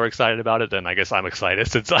trust are excited about it, then I guess I'm excited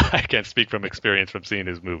since I can't speak from experience from seeing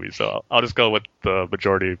his movie. So I'll just go with the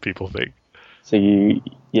majority of people think. So you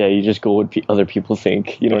just go with other people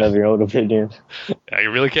think. You don't have your own opinion. Yeah,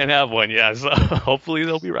 you really can't have one. Yeah, so hopefully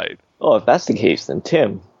they'll be right. Oh, if that's the case, then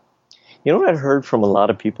Tim, you know what I've heard from a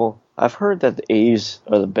lot of people? I've heard that the A's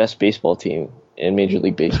are the best baseball team in Major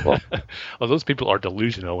League Baseball. Well, those people are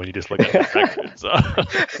delusional when you just look at the records.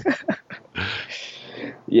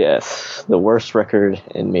 Yes, the worst record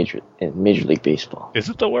in Major League Baseball. Is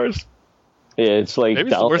it the worst? Yeah, it's like Maybe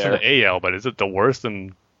it's the worst there. in the AL, but is it the worst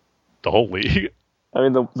in the whole league? I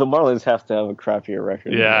mean, the Marlins have to have a crappier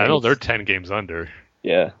record. Yeah, I know they're 10 games under.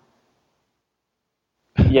 Yeah.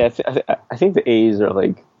 Yeah, I think the A's are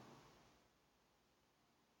like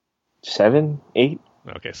 7, 8.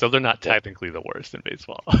 Okay, so they're not technically the worst in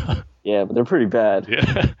baseball. Yeah, but they're pretty bad.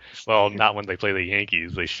 Yeah. Well, not when they play the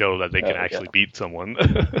Yankees. They show that they can actually beat someone.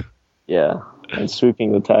 Yeah, and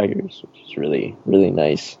sweeping the Tigers, which is really, really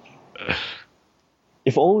nice.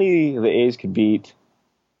 If only the A's could beat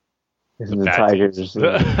the Tigers.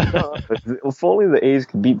 If only the A's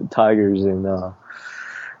could beat the Tigers in the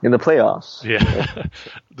playoffs. Yeah.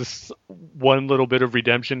 This one little bit of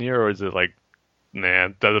redemption here, or is it like, nah,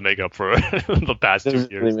 it doesn't make up for the past 2 years?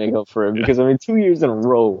 Doesn't really make up for it because, I mean, 2 years in a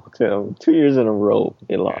row, Tim. 2 years in a row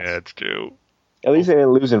they lost. Yeah, it's true. At least they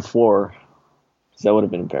didn't lose in 4. Because that would have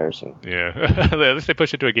been embarrassing. Yeah. At least they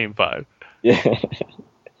pushed it to a game 5. Yeah.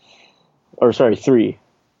 Or, sorry, 3.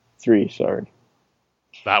 3, sorry.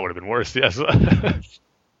 That would have been worse, yes. So,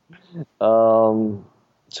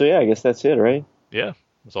 yeah, I guess that's it, right? Yeah.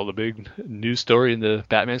 That's all the big news story in the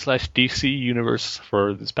Batman/DC universe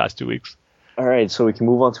for this past 2 weeks. All right, so we can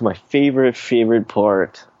move on to my favorite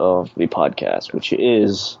part of the podcast, which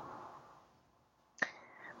is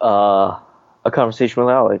a conversation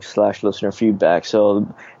with Alex / listener feedback.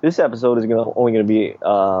 So this episode is only going to be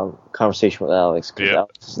a conversation with Alex because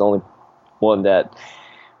Alex is the only one that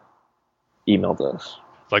emailed us.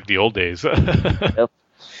 It's like the old days. Yep.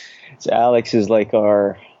 So Alex is like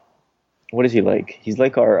our, what is he like? He's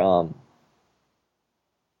like our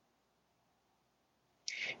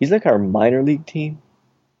minor league team.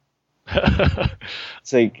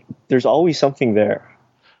 It's like there's always something there.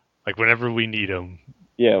 Like whenever we need him,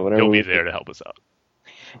 yeah, whenever he'll be there to help us out.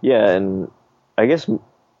 Yeah, and I guess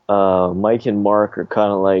Mike and Mark are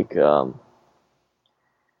kind of like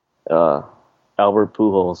Albert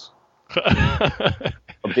Pujols.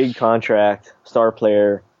 A big contract, star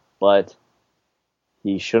player, but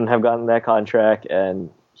he shouldn't have gotten that contract,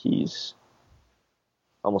 and he's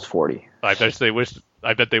almost 40. I bet they wish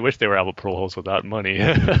they were Albert Pujols without money.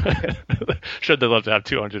 Should they love to have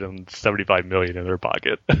 $275 million in their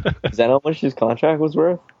pocket? Is that how much his contract was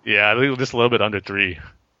worth? Yeah, I think just a little bit under 3.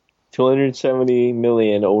 $270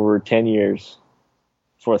 million over 10 years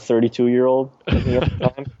for a 32-year-old.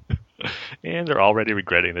 And they're already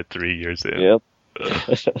regretting it 3 years in. Yep.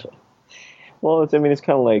 Well, it's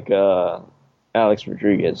kind of like Alex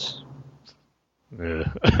Rodriguez. Yeah.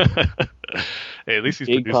 Hey, at least he's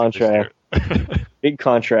big producing contract. this year. Big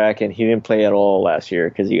contract, and he didn't play at all last year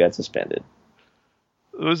because he got suspended.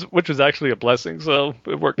 Which was actually a blessing, so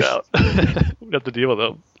it worked out. We have to deal with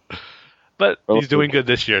him. But he's doing good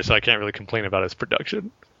this year, so I can't really complain about his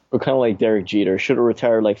production. We're kind of like Derek Jeter. Should have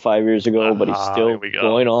retired like 5 years ago, but he's still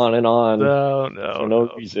going on and on for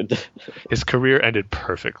no reason. His career ended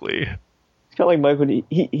perfectly. It's kind of like Michael.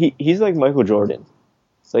 He's like Michael Jordan.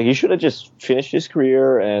 It's like he should have just finished his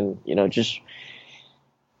career and just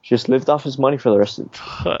lived off his mones for the rest of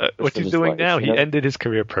what he's doing now, he ended his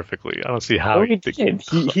career perfectly. I don't see how he did.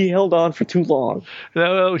 He held on for too long.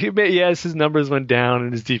 No, yes, his numbers went down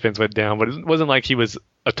and his defense went down, but it wasn't like he was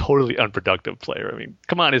a totally unproductive player. I mean,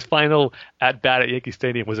 come on, his final at bat at Yankee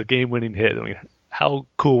Stadium was a game-winning hit. I mean, how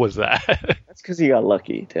cool was that? That's because he got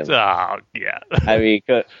lucky, Tim. Oh, yeah. I mean,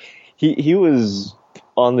 he was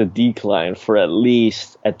on the decline for at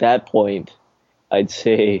least, at that point, I'd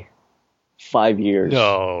say 5 years.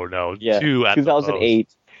 No. Yeah. 2 at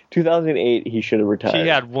 2008. 2008, he should have retired. He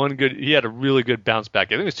had a really good bounce back. I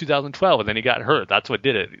think it was 2012, and then he got hurt. That's what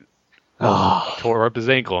did it. Tore up his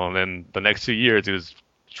ankle, and then the next 2 years he was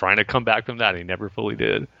trying to come back from that, and he never fully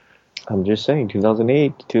did. I'm just saying,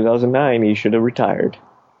 2008, 2009, he should have retired.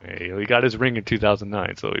 Hey, he got his ring in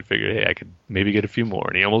 2009, so he figured, hey, I could maybe get a few more,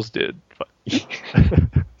 and he almost did.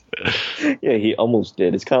 Yeah, he almost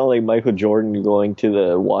did. It's kind of like Michael Jordan going to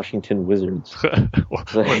the Washington Wizards. or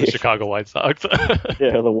the Chicago White Sox.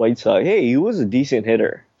 Yeah, the White Sox. Hey, he was a decent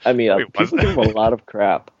hitter. I mean, people give him a lot of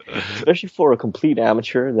crap, especially for a complete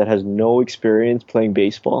amateur that has no experience playing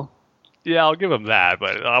baseball. Yeah, I'll give him that,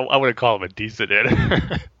 but I wouldn't call him a decent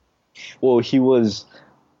hitter. Well, he was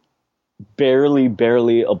barely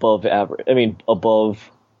above average. I mean,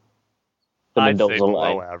 above the Mendoza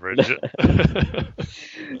line. Below average.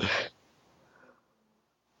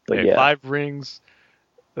 But yeah, 5 rings.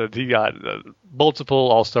 He got multiple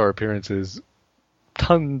All-Star appearances,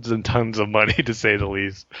 tons and tons of money, to say the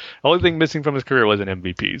least. The only thing missing from his career was an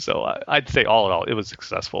MVP. So I'd say all in all, it was a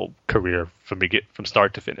successful career from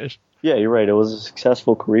start to finish. Yeah, you're right. It was a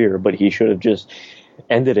successful career, but he should have just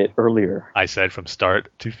ended it earlier. I said from start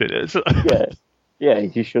to finish. Yeah,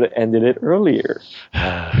 he should have ended it earlier.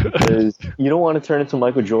 Because you don't want to turn into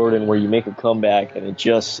Michael Jordan where you make a comeback and it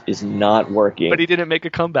just is not working. But he didn't make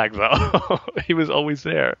a comeback, though. He was always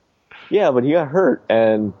there. Yeah, but he got hurt.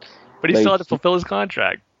 But he still had to fulfill his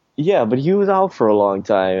contract. Yeah, but he was out for a long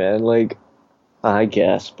time. And, I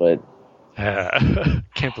guess, but...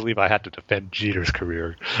 Can't believe I had to defend Jeter's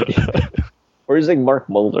career. Or he's like Mark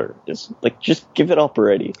Mulder. Just give it up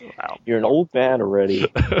already. Wow. You're an old man already.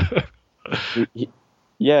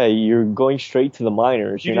 Yeah, you're going straight to the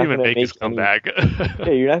minors. You're not going to make his comeback.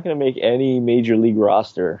 Yeah, you're not going to make any major league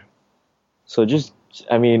roster. So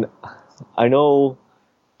I know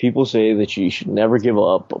people say that you should never give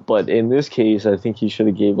up, but in this case, I think he should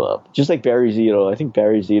have gave up. Just like Barry Zito, I think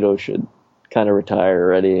Barry Zito should kind of retire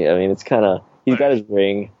already. I mean, it's kind of he's got his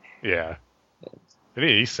ring. Yeah. I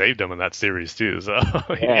mean, he saved him in that series too. So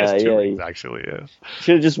he has two rings actually. Yeah.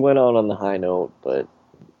 Should have just went out on the high note, but.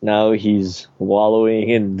 Now he's wallowing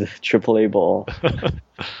in the AAA ball.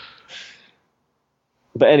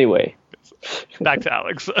 But anyway. Back to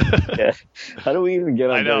Alex. Yeah. How do we even get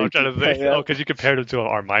on I know, I'm trying to think. Oh, because you compared him to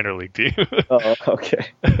our minor league team. Oh, okay.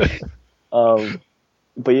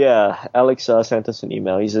 But yeah, Alex sent us an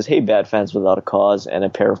email. He says, "Hey, Bat Fans Without a Cause and a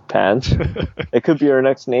pair of pants." It could be our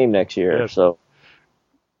next name next year. Yes. So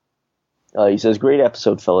he says, "Great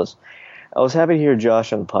episode, fellas. I was happy to hear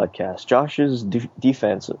Josh on the podcast. Josh's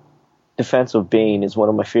defense of Bane is one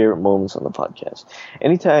of my favorite moments on the podcast.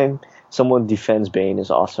 Anytime someone defends Bane is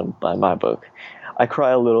awesome by my book. I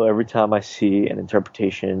cry a little every time I see an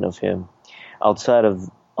interpretation of him outside the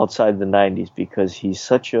 90s because he's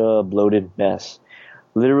such a bloated mess,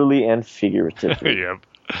 literally and figuratively." Yep.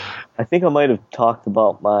 I think I might have talked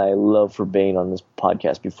about my love for Bane on this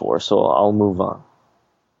podcast before, so I'll move on.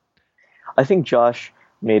 I think Josh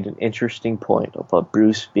made an interesting point about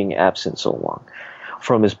Bruce being absent so long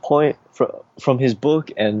from his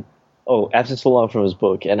book and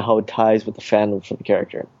how it ties with the fandom for the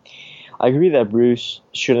character. I agree that Bruce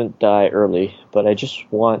shouldn't die early, but I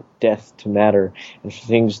just want death to matter and for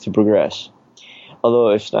things to progress.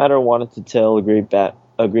 Although if Snyder wanted to tell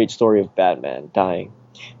a great story of Batman dying,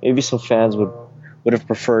 maybe some fans would have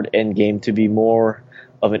preferred Endgame to be more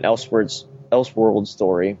of an Elseworld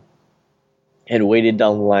story and waited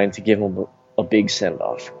down the line to give him a big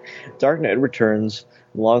send-off. Dark Knight Returns,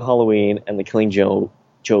 Long Halloween, and The Killing Joke,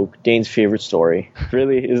 Dane's favorite story.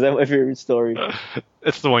 Really? Is that my favorite story?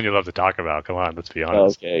 It's the one you love to talk about. Come on, let's be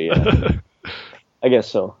honest. Okay, yeah. I guess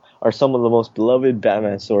so. Are some of the most beloved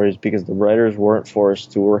Batman stories because the writers weren't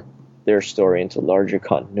forced to work their story into larger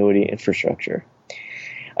continuity infrastructure.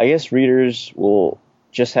 I guess readers will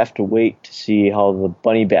just have to wait to see how the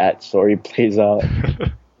Bunny Bat story plays out.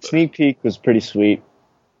 Sneak peek was pretty sweet.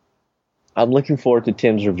 I'm looking forward to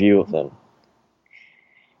Tim's review of them.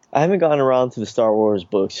 I haven't gotten around to the Star Wars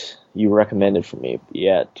books you recommended for me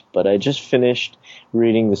yet, but I just finished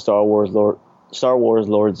reading the Star Wars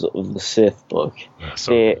Lords of the Sith book.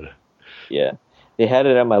 Good. Yeah, they had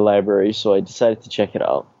it at my library, so I decided to check it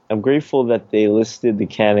out. I'm grateful that they listed the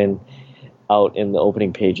canon out in the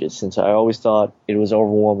opening pages, since I always thought it was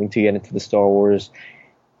overwhelming to get into the Star Wars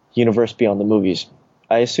universe beyond the movies.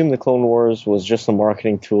 I assume the Clone Wars was just a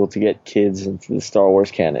marketing tool to get kids into the Star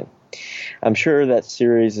Wars canon. I'm sure that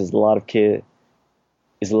series is a lot of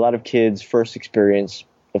kids' first experience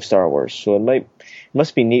of Star Wars, so it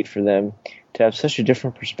must be neat for them to have such a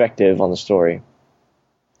different perspective on the story.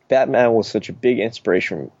 Batman was such a big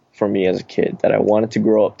inspiration for me as a kid that I wanted to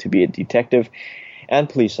grow up to be a detective and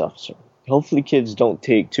police officer. Hopefully kids don't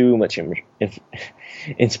take too much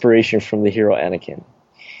inspiration from the hero Anakin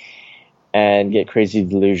and get crazy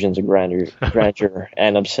delusions of grandeur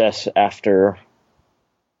and obsess after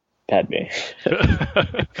Padme.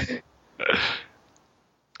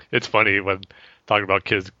 It's funny when talking about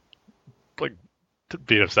kids like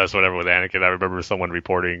being obsessed whatever with Anakin. I remember someone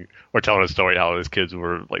reporting or telling a story how his kids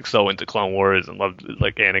were like so into Clone Wars and loved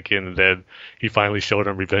like Anakin, and then he finally showed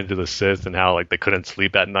them Revenge of the Sith and how like they couldn't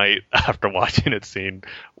sleep at night after watching it, seeing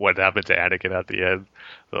what happened to Anakin at the end.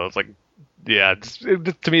 So it's like, yeah,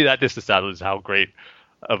 to me that just establishes how great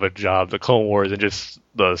of a job the Clone Wars and just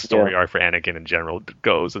the story arc for Anakin in general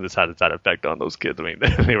goes, and this had that effect on those kids. I mean,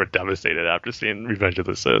 they were devastated after seeing Revenge of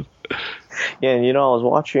the Sith. Yeah, and I was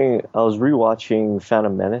rewatching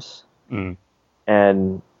Phantom Menace,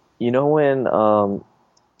 and when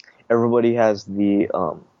everybody has the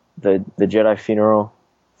Jedi funeral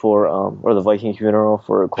for or the Viking funeral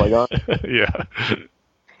for Qui-Gon. Yeah.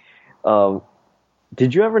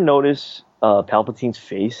 Did you ever notice Palpatine's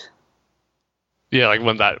face? Yeah, like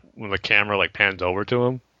when the camera like pans over to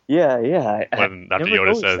him. Yeah. When I after never Yoda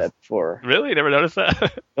noticed says, that before. "Really, you never noticed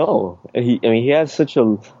that?" No, he has such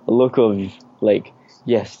a look of like,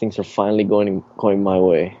 yes, things are finally going my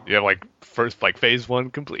way. Yeah, like first like phase 1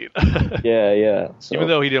 complete. Yeah. So. Even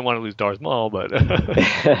though he didn't want to lose Darth Maul, but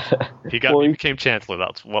he became Chancellor.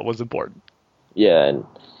 That's what was important. Yeah, and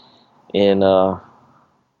in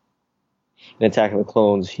Attack of the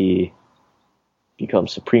Clones, he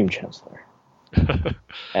becomes Supreme Chancellor,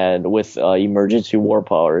 and with emergency war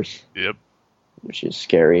powers. Yep. Which is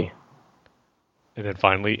scary. And then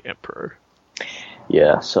finally, Emperor.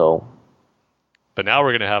 Yeah. So. But now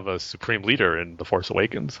we're gonna have a Supreme Leader in The Force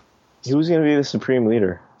Awakens. Who's gonna be the Supreme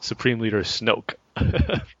Leader? Supreme Leader Snoke.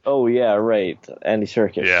 Oh yeah, right. Andy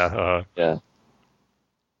Serkis. Yeah. Yeah.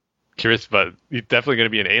 Curious, but he's definitely going to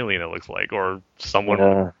be an alien, it looks like, or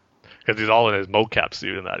someone, because he's all in his mocap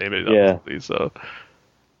suit in that image, obviously. So,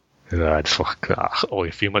 only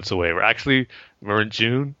a few months away. We're in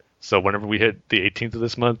June, so whenever we hit the 18th of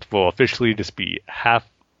this month, we'll officially just be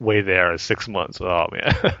halfway there in 6 months. Oh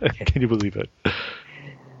man, can you believe it?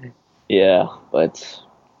 Yeah, but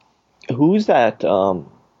who's that?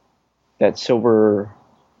 That silver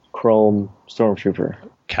chrome stormtrooper.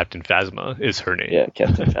 Captain Phasma is her name. Yeah,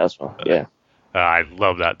 Captain Phasma. Yeah. I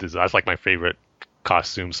love that design. That's like my favorite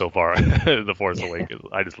costume so far. The Force Awakens.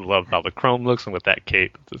 I just love how the chrome looks, and with that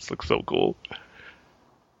cape, it just looks so cool.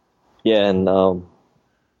 Yeah, and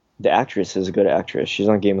the actress is a good actress. She's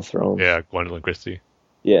on Game of Thrones. Yeah, Gwendolyn Christie.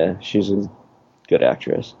 Yeah, she's a good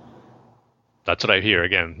actress. That's what I hear.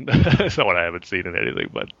 Again, that's not what I haven't seen in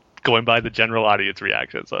anything, but going by the general audience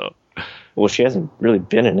reaction. So. Well, she hasn't really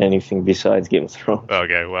been in anything besides Game of Thrones.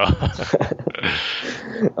 Okay, well.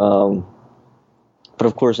 But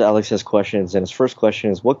of course, Alex has questions, and his first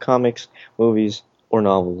question is, what comics, movies, or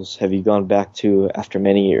novels have you gone back to after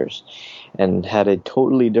many years and had a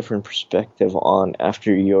totally different perspective on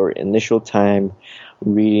after your initial time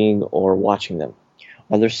reading or watching them?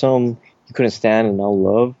 Are there some you couldn't stand and now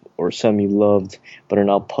love, or some you loved but are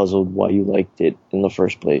now puzzled why you liked it in the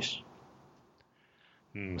first place?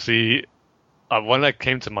 See, one that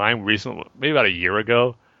came to mind recently, maybe about a year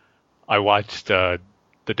ago, I watched the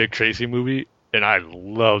Dick Tracy movie, and I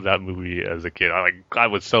loved that movie as a kid. I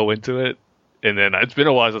was so into it, and then it's been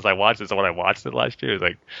a while since I watched it. So when I watched it last year, it was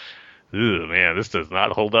like, "Ooh, man, this does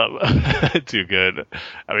not hold up too good."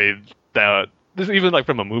 I mean, this even like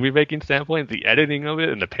from a movie making standpoint, the editing of it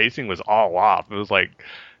and the pacing was all off. It was like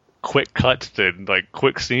quick cuts to like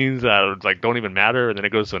quick scenes that like don't even matter, and then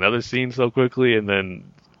it goes to another scene so quickly, and then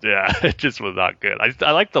it just was not good.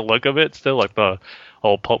 I like the look of it still, like the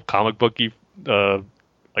whole pulp comic booky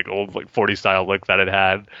like old like 40 style look that it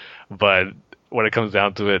had, but when it comes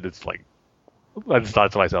down to it, it's like I just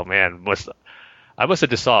thought to myself, man, I must have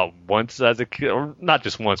just saw it once as a kid, or not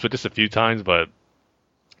just once, but just a few times, but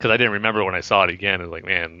because I didn't remember when I saw it again. I was like,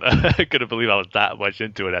 man, I couldn't believe I was that much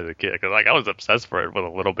into it as a kid. Because like I was obsessed for it for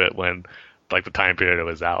a little bit when like the time period it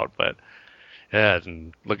was out. But yeah,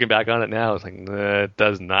 and looking back on it now, it's like it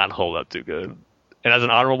does not hold up too good. And as an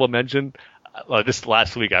honorable mention, this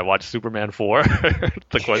last week I watched Superman 4,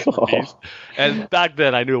 The Quest for Peace. And back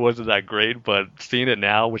then I knew it wasn't that great, but seeing it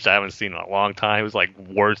now, which I haven't seen in a long time, is like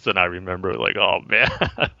worse than I remember. Like, oh man,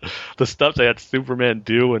 the stuff they had Superman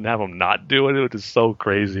do and have him not do it, it was just so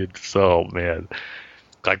crazy. It's so, man.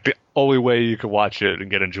 Like the only way you can watch it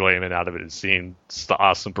and get enjoyment out of it is seeing the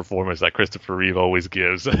awesome performance that Christopher Reeve always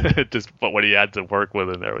gives. But what he had to work with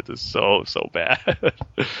in there was just so bad.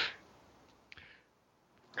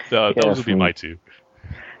 Those would be my two.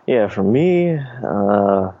 Yeah, for me,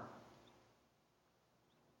 I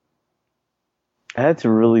had to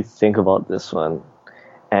really think about this one,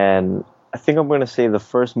 and I think I'm going to say the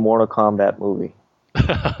first Mortal Kombat movie.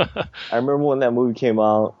 I remember when that movie came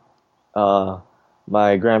out.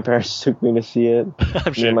 My grandparents took me to see it.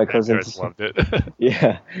 I'm sure my cousins loved it.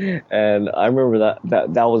 Yeah, and I remember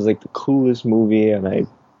that was like the coolest movie, and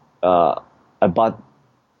I bought.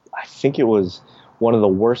 I think it was one of the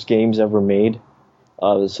worst games ever made,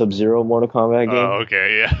 the Sub-Zero Mortal Kombat game. Oh,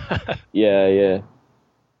 okay, yeah. Yeah.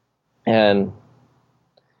 And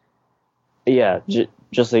yeah,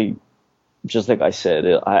 just like I said,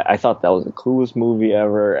 I thought that was the coolest movie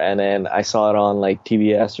ever. And then I saw it on like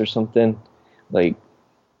TBS or something, like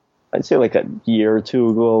I'd say like a year or two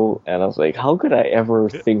ago, and I was like, how could I ever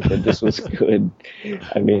think that this was good?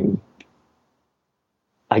 I mean,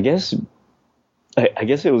 I guess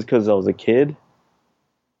it was because I was a kid.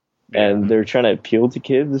 And they're trying to appeal to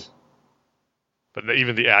kids. But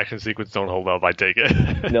even the action sequence don't hold up. I take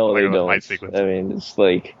it. No, Like they the fight don't. sequence. I mean, it's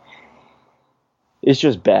like it's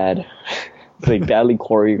just bad. It's like badly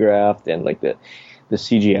choreographed, and like the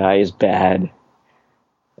CGI is bad.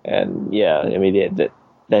 And yeah, I mean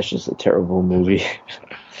that's just a terrible movie.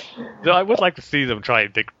 Though I would like to see them try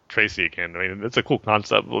Dick Tracy again. I mean, it's a cool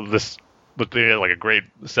concept. But they had like a great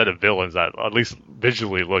set of villains that at least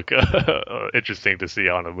visually look interesting to see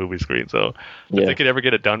on a movie screen. So if they could ever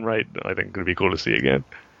get it done right, I think it'd be cool to see again.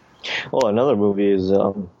 Well, another movie is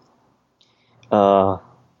I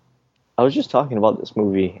was just talking about this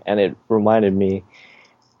movie, and it reminded me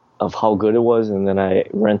of how good it was, and then I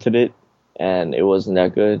rented it, and it wasn't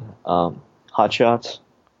that good. Hot Shots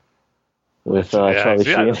with Charlie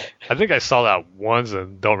Sheen. I think I saw that once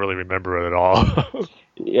and don't really remember it at all.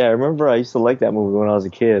 Yeah, I remember I used to like that movie when I was a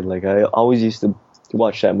kid. Like, I always used to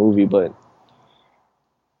watch that movie, but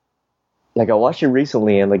like I watched it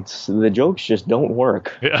recently, and like the jokes just don't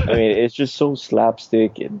work. Yeah. I mean, it's just so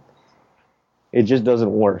slapstick, and it just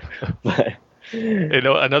doesn't work. But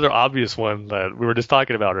Another obvious one that we were just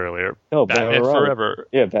talking about earlier. No, Batman Forever.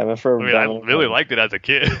 Yeah, Batman Forever. I mean, I really liked it as a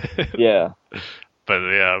kid. Yeah.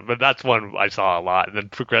 But that's one I saw a lot. And then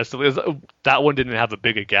progressively, that one didn't have a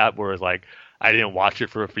big gap where it's like I didn't watch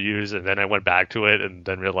it for a few years, and then I went back to it and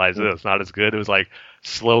then realized it's not as good. It was like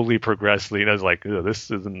slowly, progressively, and I was like,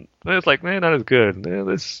 this isn't. And it's like, man, not as good. Man,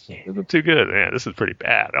 this isn't too good. Man, this is pretty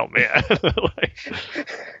bad. Oh man, like,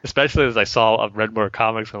 especially as I've read more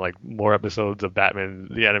comics and like more episodes of Batman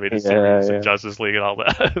the animated series and Justice League and all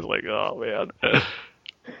that. It's like, oh man.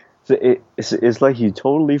 So it's like you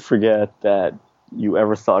totally forget that you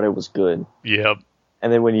ever thought it was good. Yep.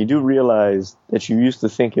 And then when you do realize that you used to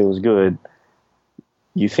think it was good,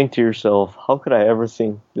 you think to yourself, how could I ever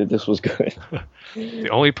think that this was good? The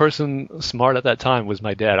only person smart at that time was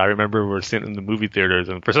my dad. I remember we were sitting in the movie theaters,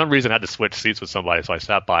 and for some reason I had to switch seats with somebody, so I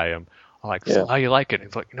sat by him. I'm like, so how you like it? And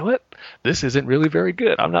he's like, you know what? This isn't really very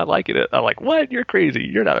good. I'm not liking it. I'm like, what? You're crazy.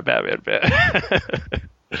 You're not a Batman fan.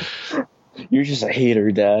 You're just a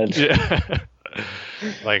hater, Dad. Yeah.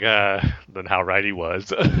 Like, then how right he was.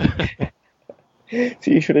 So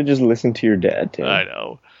you should have just listened to your dad, Tim. I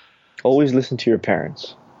know. Always listen to your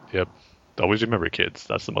parents. Yep. Always remember, kids.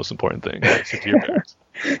 That's the most important thing. Listen to your parents.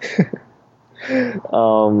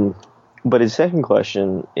 But his second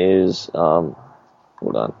question is, hold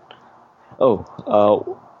on.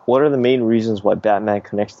 What are the main reasons why Batman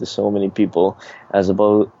connects to so many people as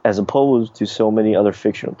opposed to so many other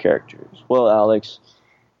fictional characters? Well, Alex,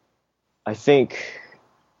 I think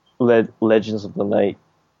Legends of the Night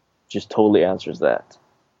just totally answers that.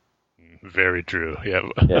 Very true. Yeah.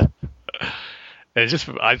 Yeah. And it's just,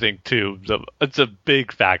 I think too, it's a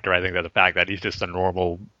big factor. I think that the fact that he's just a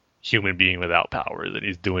normal human being without powers, and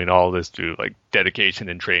he's doing all this through like dedication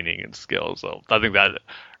and training and skill. So I think that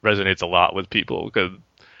resonates a lot with people, because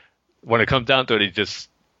when it comes down to it, he's just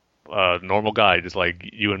a normal guy, just like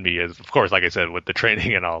you and me. As of course, like I said, with the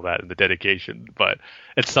training and all that and the dedication, but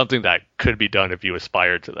it's something that could be done if you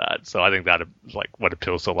aspire to that. So I think that is like what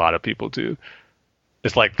appeals to a lot of people too.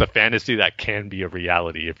 It's like the fantasy that can be a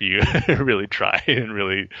reality if you really try and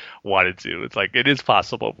really wanted to. It's like it is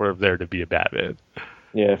possible for there to be a Batman.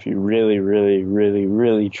 Yeah, if you really, really, really,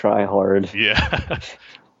 really try hard. Yeah.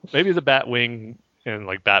 Maybe the Batwing and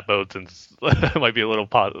like bat boats and might be a little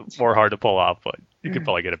more hard to pull off, but you could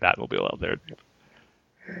probably get a Batmobile out there.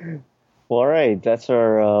 Well, all right, that's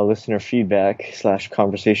our listener feedback /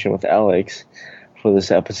 conversation with Alex for this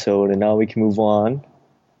episode, and now we can move on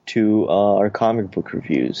to our comic book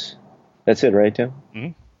reviews. That's it, right, Tim?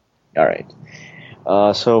 Mm-hmm. All right.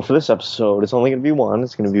 So for this episode, it's only going to be one.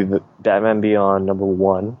 It's going to be Batman Beyond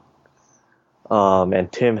 #1.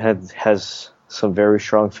 And Tim has some very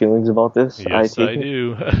strong feelings about this. Yes, I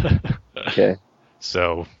do. Okay.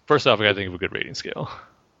 So first off, I got to think of a good rating scale.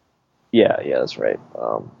 Yeah, that's right.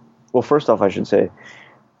 Well, first off, I should say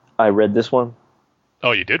I read this one.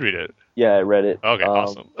 Oh, you did read it? Yeah, I read it. Okay,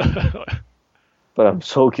 awesome. But I'm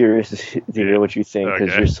so curious to hear what you think,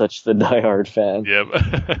 because you're such the diehard fan. Yep.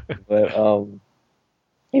 But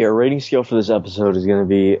your rating scale for this episode is going to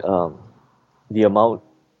be the amount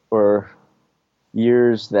or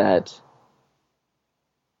years that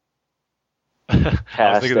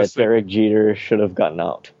passed that Derek Jeter should have gotten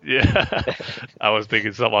out. Yeah. I was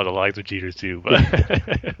thinking something along the lines of Jeter too, but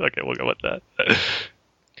okay, we'll go with that.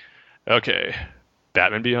 Okay.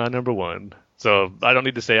 Batman Beyond #1. So I don't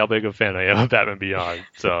need to say how big of a fan I am of Batman Beyond.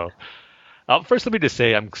 So first, let me just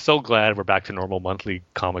say I'm so glad we're back to normal monthly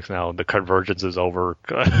comics now, and the convergence is over.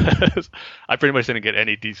 I pretty much didn't get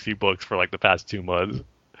any DC books for like the past 2 months.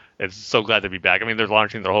 It's so glad to be back. I mean, they're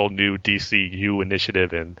launching their whole new DCU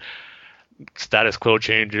initiative, and status quo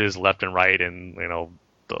changes left and right, and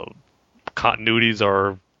the continuities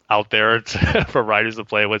are out there for writers to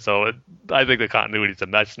play with. So I think the continuity is a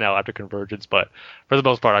mess now after Convergence, but for the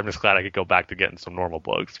most part, I'm just glad I could go back to getting some normal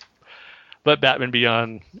books. But Batman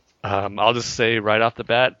Beyond, I'll just say right off the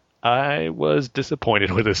bat, I was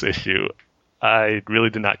disappointed with this issue. I really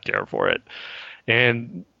did not care for it.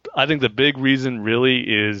 And I think the big reason really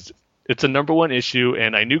is it's a #1 issue,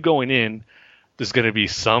 and I knew going in there's going to be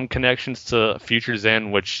some connections to Future's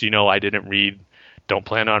End, which, I didn't read, don't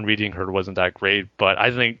plan on reading, heard wasn't that great. But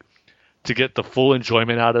I think to get the full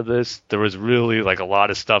enjoyment out of this, there was really like a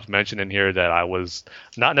lot of stuff mentioned in here that I was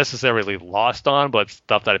not necessarily lost on, but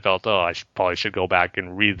stuff that I felt, I probably should go back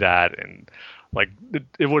and read that. And like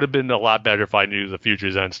it would have been a lot better if I knew the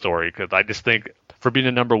Future's End story, because I just think for being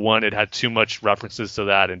a #1, it had too much references to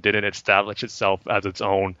that and didn't establish itself as its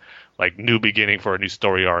own like new beginning for a new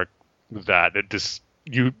story arc, that it just,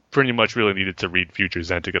 you pretty much really needed to read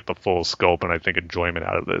Future's End to get the full scope and I think enjoyment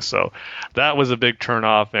out of this. So that was a big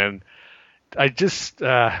turnoff, and I just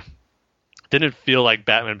didn't feel like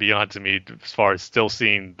Batman Beyond to me, as far as still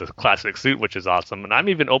seeing the classic suit, which is awesome. And I'm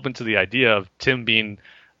even open to the idea of Tim being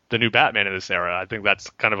the new Batman in this era. I think that's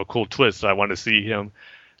kind of a cool twist. I want to see him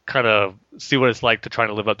kind of see what it's like to try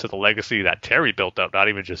to live up to the legacy that Terry built up, not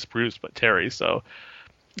even just Bruce, but Terry. So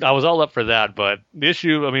I was all up for that. But the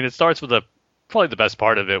issue, it starts with probably the best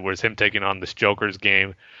part of it was him taking on this Joker's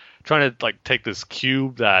game, trying to like take this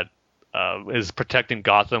cube that is protecting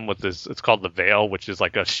Gotham with this, it's called the Veil, which is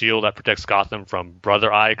like a shield that protects Gotham from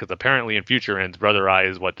Brother Eye, because apparently in Future Ends, Brother Eye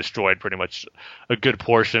is what destroyed pretty much a good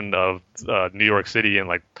portion of New York City and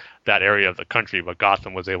like that area of the country, but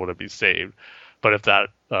Gotham was able to be saved. But if that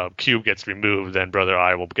cube gets removed, then Brother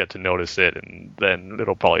Eye will get to notice it, and then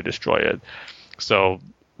it'll probably destroy it. So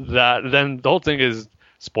then the whole thing is,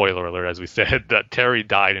 spoiler alert, as we said, that Terry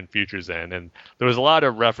died in Future's End, and there was a lot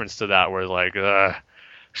of reference to that where like,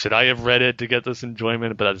 should I have read it to get this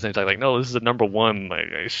enjoyment? But at the same time, like, no, this is a #1.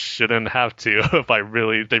 Like, I shouldn't have to if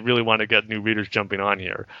they really want to get new readers jumping on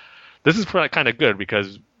here. This is kind of good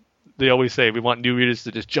because they always say we want new readers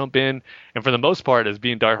to just jump in. And for the most part, as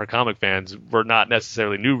being diehard comic fans, we're not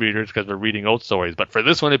necessarily new readers because we're reading old stories. But for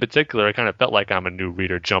this one in particular, I kind of felt like I'm a new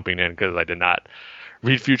reader jumping in because I did not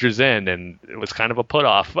read Future's End. And it was kind of a put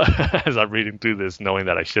off as I'm reading through this, knowing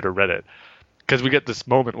that I should have read it. Because we get this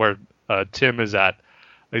moment where Tim is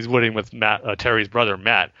he's wedding with Terry's brother,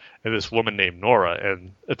 Matt, and this woman named Nora.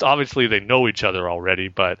 And it's obviously they know each other already,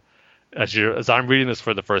 but as I'm reading this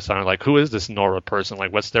for the first time, I'm like, who is this Nora person?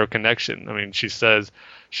 Like, what's their connection? She says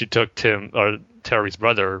she took Terry's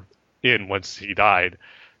brother in once he died.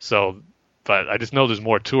 So, but I just know there's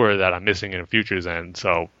more to her that I'm missing in Future's End.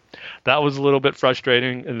 So that was a little bit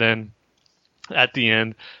frustrating. And then at the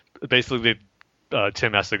end, basically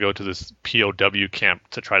Tim has to go to this POW camp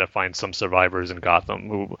to try to find some survivors in Gotham.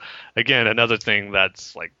 Who, again, another thing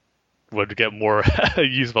that's like would get more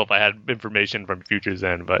useful if I had information from Future's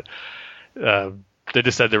End, but they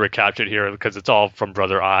just said they were captured here because it's all from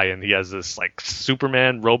Brother Eye, and he has this like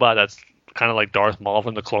Superman robot that's kind of like Darth Maul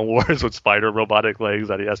from the Clone Wars with spider robotic legs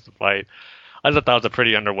that he has to fight. I thought that was a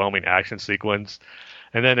pretty underwhelming action sequence.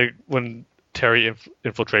 And then when Terry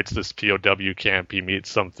infiltrates this POW camp, he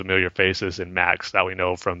meets some familiar faces in Max that we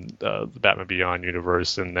know from the Batman Beyond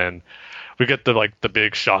universe, and then we get the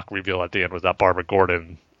big shock reveal at the end was that Barbara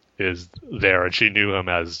Gordon is there, and she knew him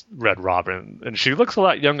as Red Robin, and she looks a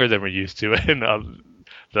lot younger than we're used to in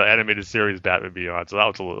the animated series Batman Beyond, so that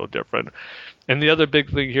was a little different. And the other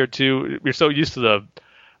big thing here too, we're so used to the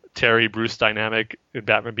Terry Bruce dynamic in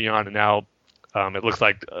Batman Beyond, and now it looks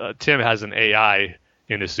like Tim has an AI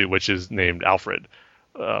in his suit, which is named Alfred,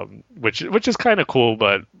 which is kind of cool,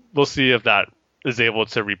 but we'll see if that is able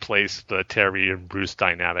to replace the Terry and Bruce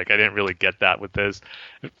dynamic. I didn't really get that with this.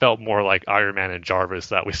 It felt more like Iron Man and Jarvis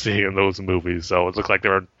that we see in those movies, so it looked like they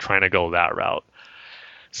were trying to go that route.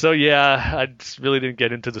 So yeah, I just really didn't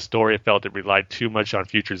get into the story. I felt it relied too much on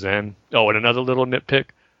Future's End. Oh, and another little nitpick,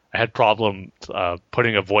 I had problems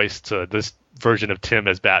putting a voice to this version of Tim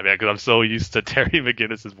as Batman because I'm so used to Terry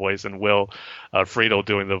McGinnis's voice and Will Friedle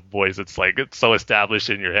doing the voice. It's like it's so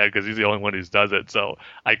established in your head because he's the only one who does it. So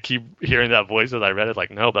I keep hearing that voice as I read it.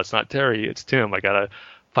 Like, no, that's not Terry. It's Tim. I gotta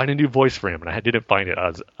find a new voice for him, and I didn't find it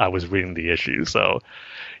as I was reading the issue. So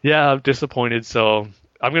yeah, I'm disappointed. So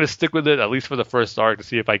I'm gonna stick with it at least for the first arc to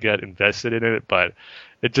see if I get invested in it, but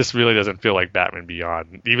it just really doesn't feel like Batman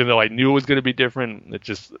Beyond. Even though I knew it was going to be different, it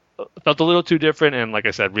just felt a little too different, and like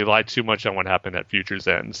I said, relied too much on what happened at Future's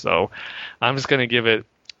End. So I'm just going to give it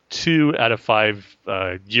 2 out of 5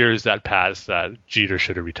 years that passed that Jeter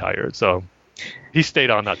should have retired. So he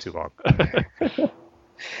stayed on not too long.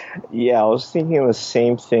 Yeah, I was thinking of the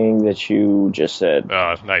same thing that you just said.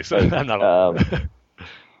 Oh, nice. Like, I'm not.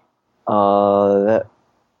 that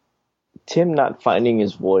Tim not finding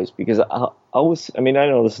his voice, because I mean, I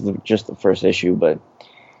know this is just the first issue, but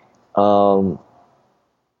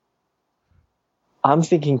I'm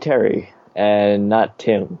thinking Terry and not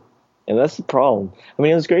Tim, and that's the problem. I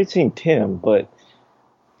mean, it was great seeing Tim, but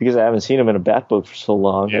because I haven't seen him in a Bat book for so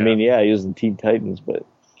long. Yeah. I mean, yeah, he was in Teen Titans, but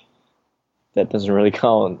that doesn't really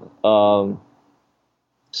count.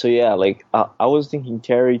 So yeah, like I was thinking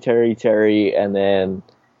Terry, and then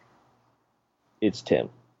it's Tim,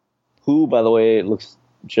 who, by the way, looks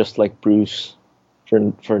just like Bruce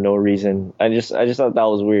for no reason. I just thought that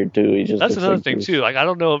was weird too. He just That's looks another like thing Bruce. too. Like, I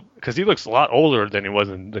don't know, because he looks a lot older than he was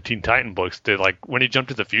in the Teen Titan books. When he jumped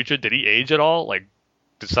to the future, did he age at all? Like,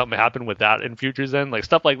 did something happen with that in Futures End? Like,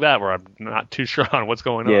 stuff like that where I'm not too sure on what's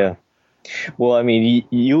going on. Yeah. Well, I mean,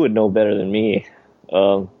 you would know better than me.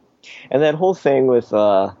 And that whole thing with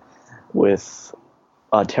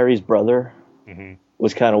Terry's brother Mhm.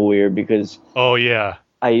 was kind of weird, because Oh yeah.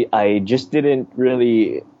 I just didn't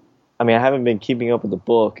really. I mean, I haven't been keeping up with the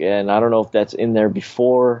book, and I don't know if that's in there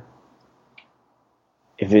before.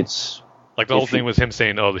 If it's Like, the whole thing was him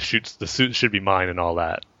saying, "Oh, the suit should be mine," and all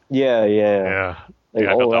that. yeah, Yeah. like Yeah,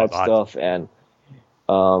 I all thought that was odd. stuff, and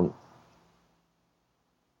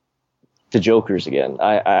the Jokers again.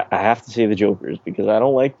 I have to say the Jokers, because I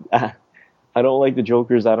don't like the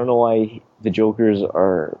Jokers. I don't know why the Jokers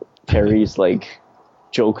are Terry's like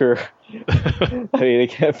Joker. I mean, I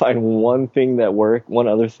can't find one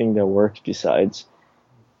other thing that works besides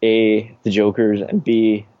A, the Jokers, and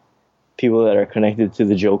B, people that are connected to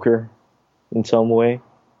the Joker in some way.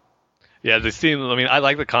 Yeah, they seem. I mean, I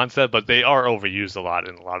like the concept, but they are overused a lot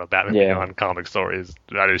in a lot of Batman Yeah. Beyond comic stories.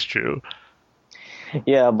 That is true.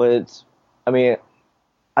 Yeah, but I mean,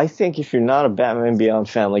 I think if you're not a Batman Beyond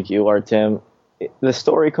fan like you are, Tim, the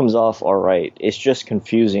story comes off all right. It's just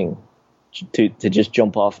confusing to just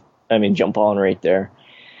jump on right there.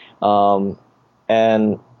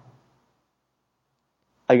 And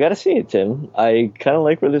I gotta say it, Tim. I kind of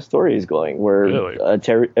like where this story is going. Where Really?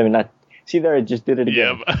 Terry, I mean, not. See there, I just did it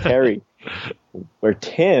again. Yeah. Terry, where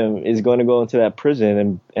Tim is going to go into that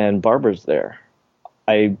prison and Barbara's there.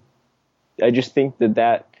 I just think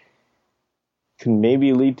that can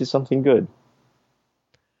maybe lead to something good.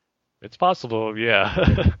 It's possible,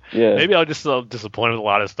 yeah. Yeah. Maybe I was just so disappointed with a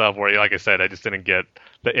lot of stuff where, like I said, I just didn't get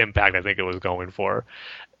the impact I think it was going for.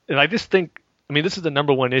 And I just think, I mean, this is the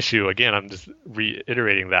number one issue. Again, I'm just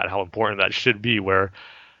reiterating that, how important that should be, where,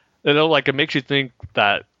 like, it makes you think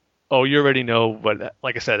that, oh, you already know what,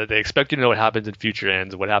 like I said, that they expect you to know what happens in Future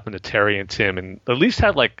Ends, what happened to Terry and Tim, and at least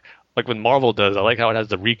have, like when Marvel does, I like how it has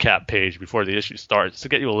the recap page before the issue starts to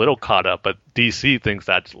get you a little caught up, but DC thinks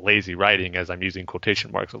that's lazy writing, as I'm using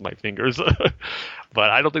quotation marks with my fingers. But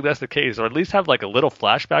I don't think that's the case, or at least have like a little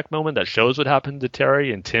flashback moment that shows what happened to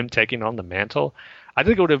Terry and Tim taking on the mantle. I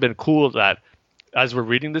think it would have been cool that as we're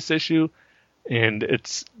reading this issue, and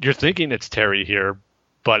you're thinking it's Terry here,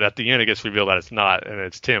 but at the end it gets revealed that it's not, and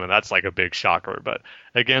it's Tim, and that's like a big shocker. But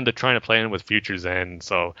again, they're trying to play in with Future's End,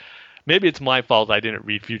 so maybe it's my fault I didn't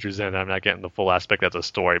read Future's End. I'm not getting the full aspect of the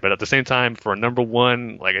story. But at the same time, for number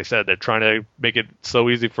one, like I said, they're trying to make it so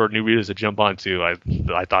easy for new readers to jump onto. I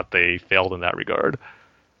thought they failed in that regard.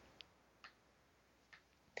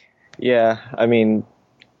 Yeah, I mean,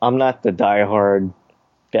 I'm not the diehard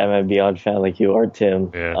Batman Beyond fan like you are, Tim.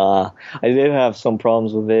 Yeah. I did have some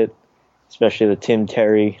problems with it, especially the Tim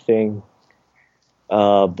Terry thing.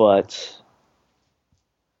 And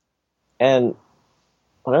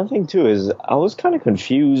another thing too is I was kind of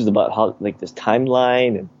confused about how, like, this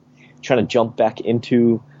timeline, and trying to jump back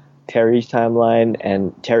into Terry's timeline,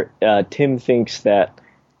 and Tim thinks that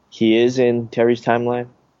he is in Terry's timeline.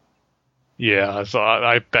 Yeah, so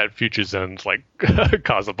I bet Future's End like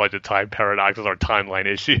cause a bunch of time paradoxes or timeline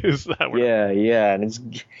issues. Yeah,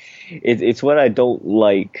 and it's what I don't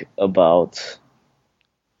like about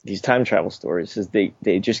these time travel stories, is they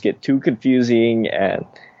just get too confusing, and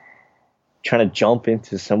trying to jump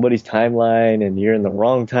into somebody's timeline and you're in the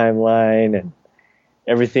wrong timeline and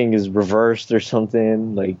everything is reversed or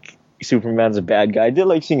something. Like, Superman's a bad guy. I did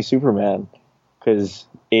like seeing Superman because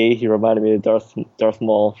A, he reminded me of Darth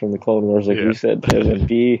Maul from the Clone Wars, like you said, and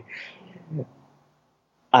B,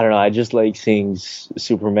 I don't know, I just like seeing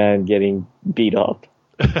Superman getting beat up.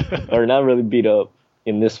 Or not really beat up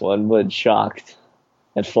in this one, but shocked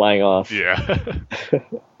and flying off. Yeah.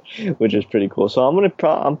 Which is pretty cool. So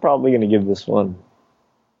I'm probably gonna give this one.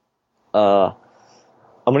 I'm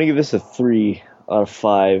gonna give this a 3 out of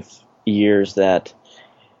 5 years that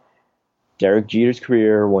Derek Jeter's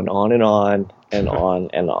career went on and on, and on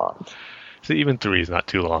and on. So even 3 is not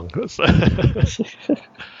too long.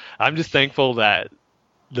 I'm just thankful that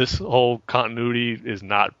this whole continuity is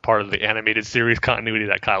not part of the animated series continuity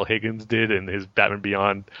that Kyle Higgins did in his Batman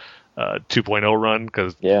Beyond 2.0 run,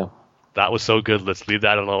 because that was so good. Let's leave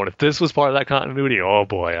that alone. If this was part of that continuity, oh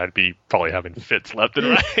boy, I'd be probably having fits left and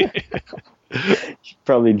right.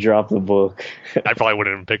 Probably drop the book. I probably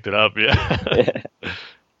wouldn't have picked it up.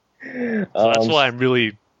 So that's why I'm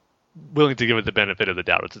really willing to give it the benefit of the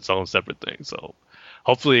doubt. It's its own separate thing. So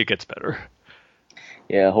hopefully it gets better.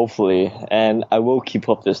 Yeah, hopefully. And I will keep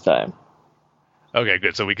up this time. Okay,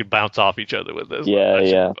 good. So we could bounce off each other with this.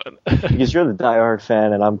 Yeah. Because you're the diehard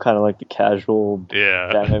fan, and I'm kind of like the casual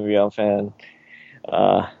Batman Beyond fan.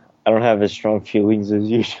 I don't have as strong feelings as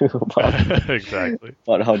you do about, exactly.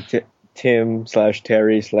 about how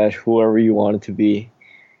Tim/Terry/whoever you want it to be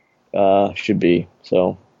should be.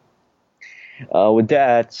 So with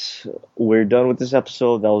that, we're done with this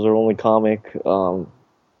episode. That was our only comic.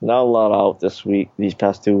 Not a lot out these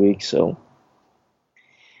past 2 weeks. So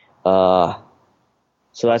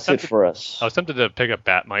that's it for us. I was tempted to pick up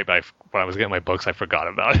Batmite, but when I was getting my books, I forgot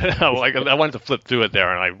about it. I wanted to flip through it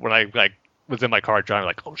there, and when I was in my car driving,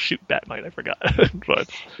 like, oh shoot, Batmite, I forgot. But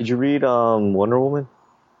did you read Wonder Woman?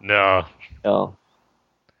 No. Oh.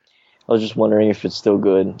 I was just wondering if it's still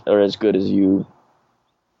good, or as good as you.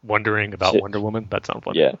 Wondering about Wonder Woman? That sounds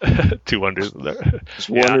funny. Yeah. 2 wonders there. Just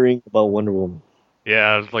wondering about Wonder Woman.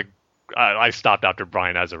 Yeah, it's like I stopped after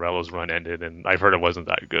Brian Azzarello's run ended, and I've heard it wasn't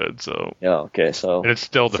that good. So okay, so and it's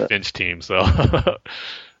still the Finch team, so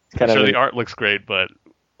I'm sure the art looks great, but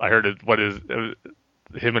I heard him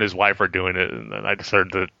and his wife are doing it, and I just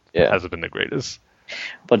heard that it hasn't been the greatest.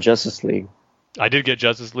 But Justice League, I did get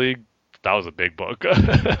Justice League. That was a big book.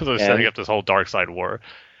 So setting up this whole Darkseid war.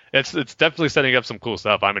 It's definitely setting up some cool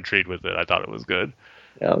stuff. I'm intrigued with it. I thought it was good.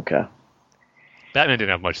 Yeah, okay. Batman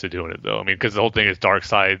didn't have much to do in it, though. I mean, because the whole thing is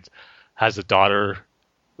Darkseid has a daughter,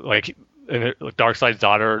 Darkseid's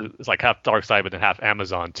daughter is like half Darkseid, but then half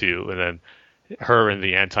Amazon too, and then her and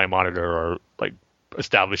the Anti-Monitor are like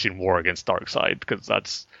establishing war against Darkseid, because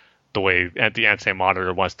that's the way the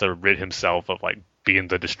Anti-Monitor wants to rid himself of like being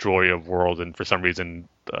the destroyer of worlds, and for some reason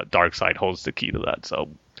Darkseid holds the key to that. So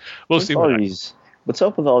we'll see. What's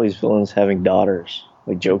up with all these villains having daughters,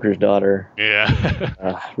 like Joker's daughter?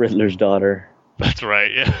 Yeah. Riddler's daughter. That's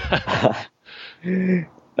right. Yeah.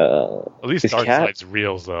 At least Darkseid's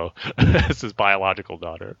real, though. It's his biological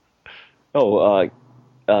daughter. Oh,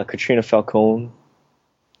 Katrina Falcone.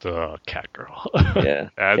 The Catgirl. Yeah,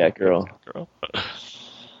 Catgirl.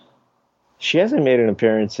 She hasn't made an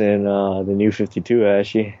appearance in the New 52, has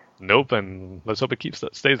she? Nope, and let's hope it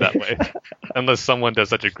stays that way. Unless someone does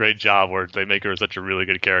such a great job where they make her such a really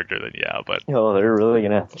good character, then but... Oh, they're really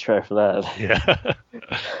going to have to try for that. Yeah.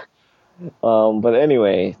 But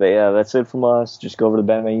anyway, that's it from us. Just go over to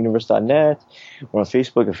BatmanUniverse.net. We're on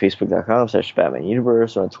Facebook at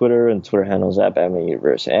Facebook.com/BatmanUniverse. We're on Twitter, and Twitter handles at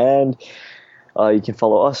BatmanUniverse. And you can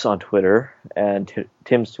follow us on Twitter, and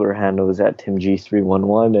Tim's Twitter handle is at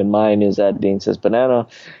TimG311, and mine is at DaneSaysBanana.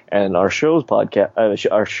 And our show's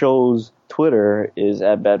Twitter is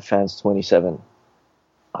at BatFans27.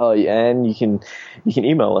 And you can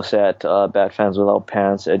email us at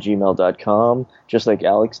batfanswithoutpants@gmail.com, just like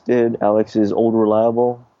Alex did. Alex is old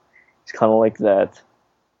reliable. He's kind of like that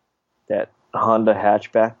Honda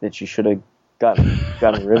hatchback that you should have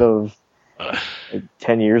gotten rid of like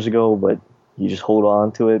 10 years ago, but you just hold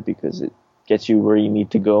on to it because it gets you where you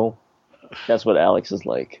need to go. That's what Alex is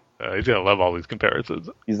like. He's gonna love all these comparisons.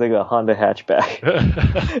 He's like a Honda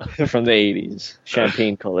hatchback from the 80s,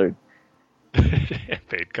 champagne colored.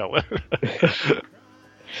 Champagne color.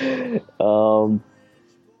 But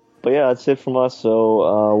yeah, that's it from us.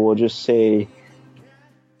 So we'll just say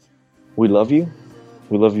we love you.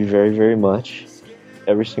 We love you very, very much.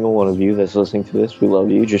 Every single one of you that's listening to this, we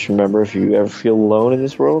love you. Just remember, if you ever feel alone in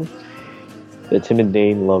this world, that Tim and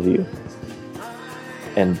Dane love you.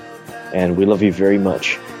 And we love you very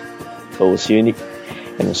much. So we'll see you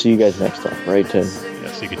we'll see you guys next time, right, Tim?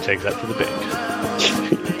 Yeah, so you can take that to the bank.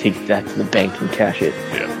 Take that to the bank and cash it.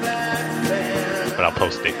 Yeah. But I'll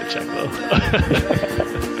post-date the check, though.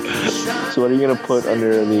 So what are you going to put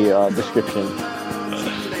under the description?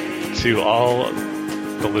 To all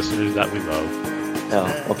the listeners that we love.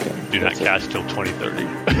 Oh, okay. Do not cash till 2030.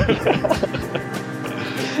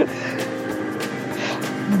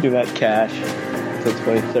 Do not cash till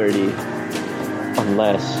 2030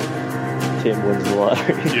 unless Tim wins the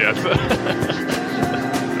lottery. Yes.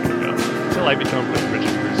 Until I become rich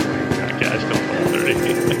and Bruce Wayne, do not cash till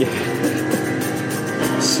 2030. Yeah.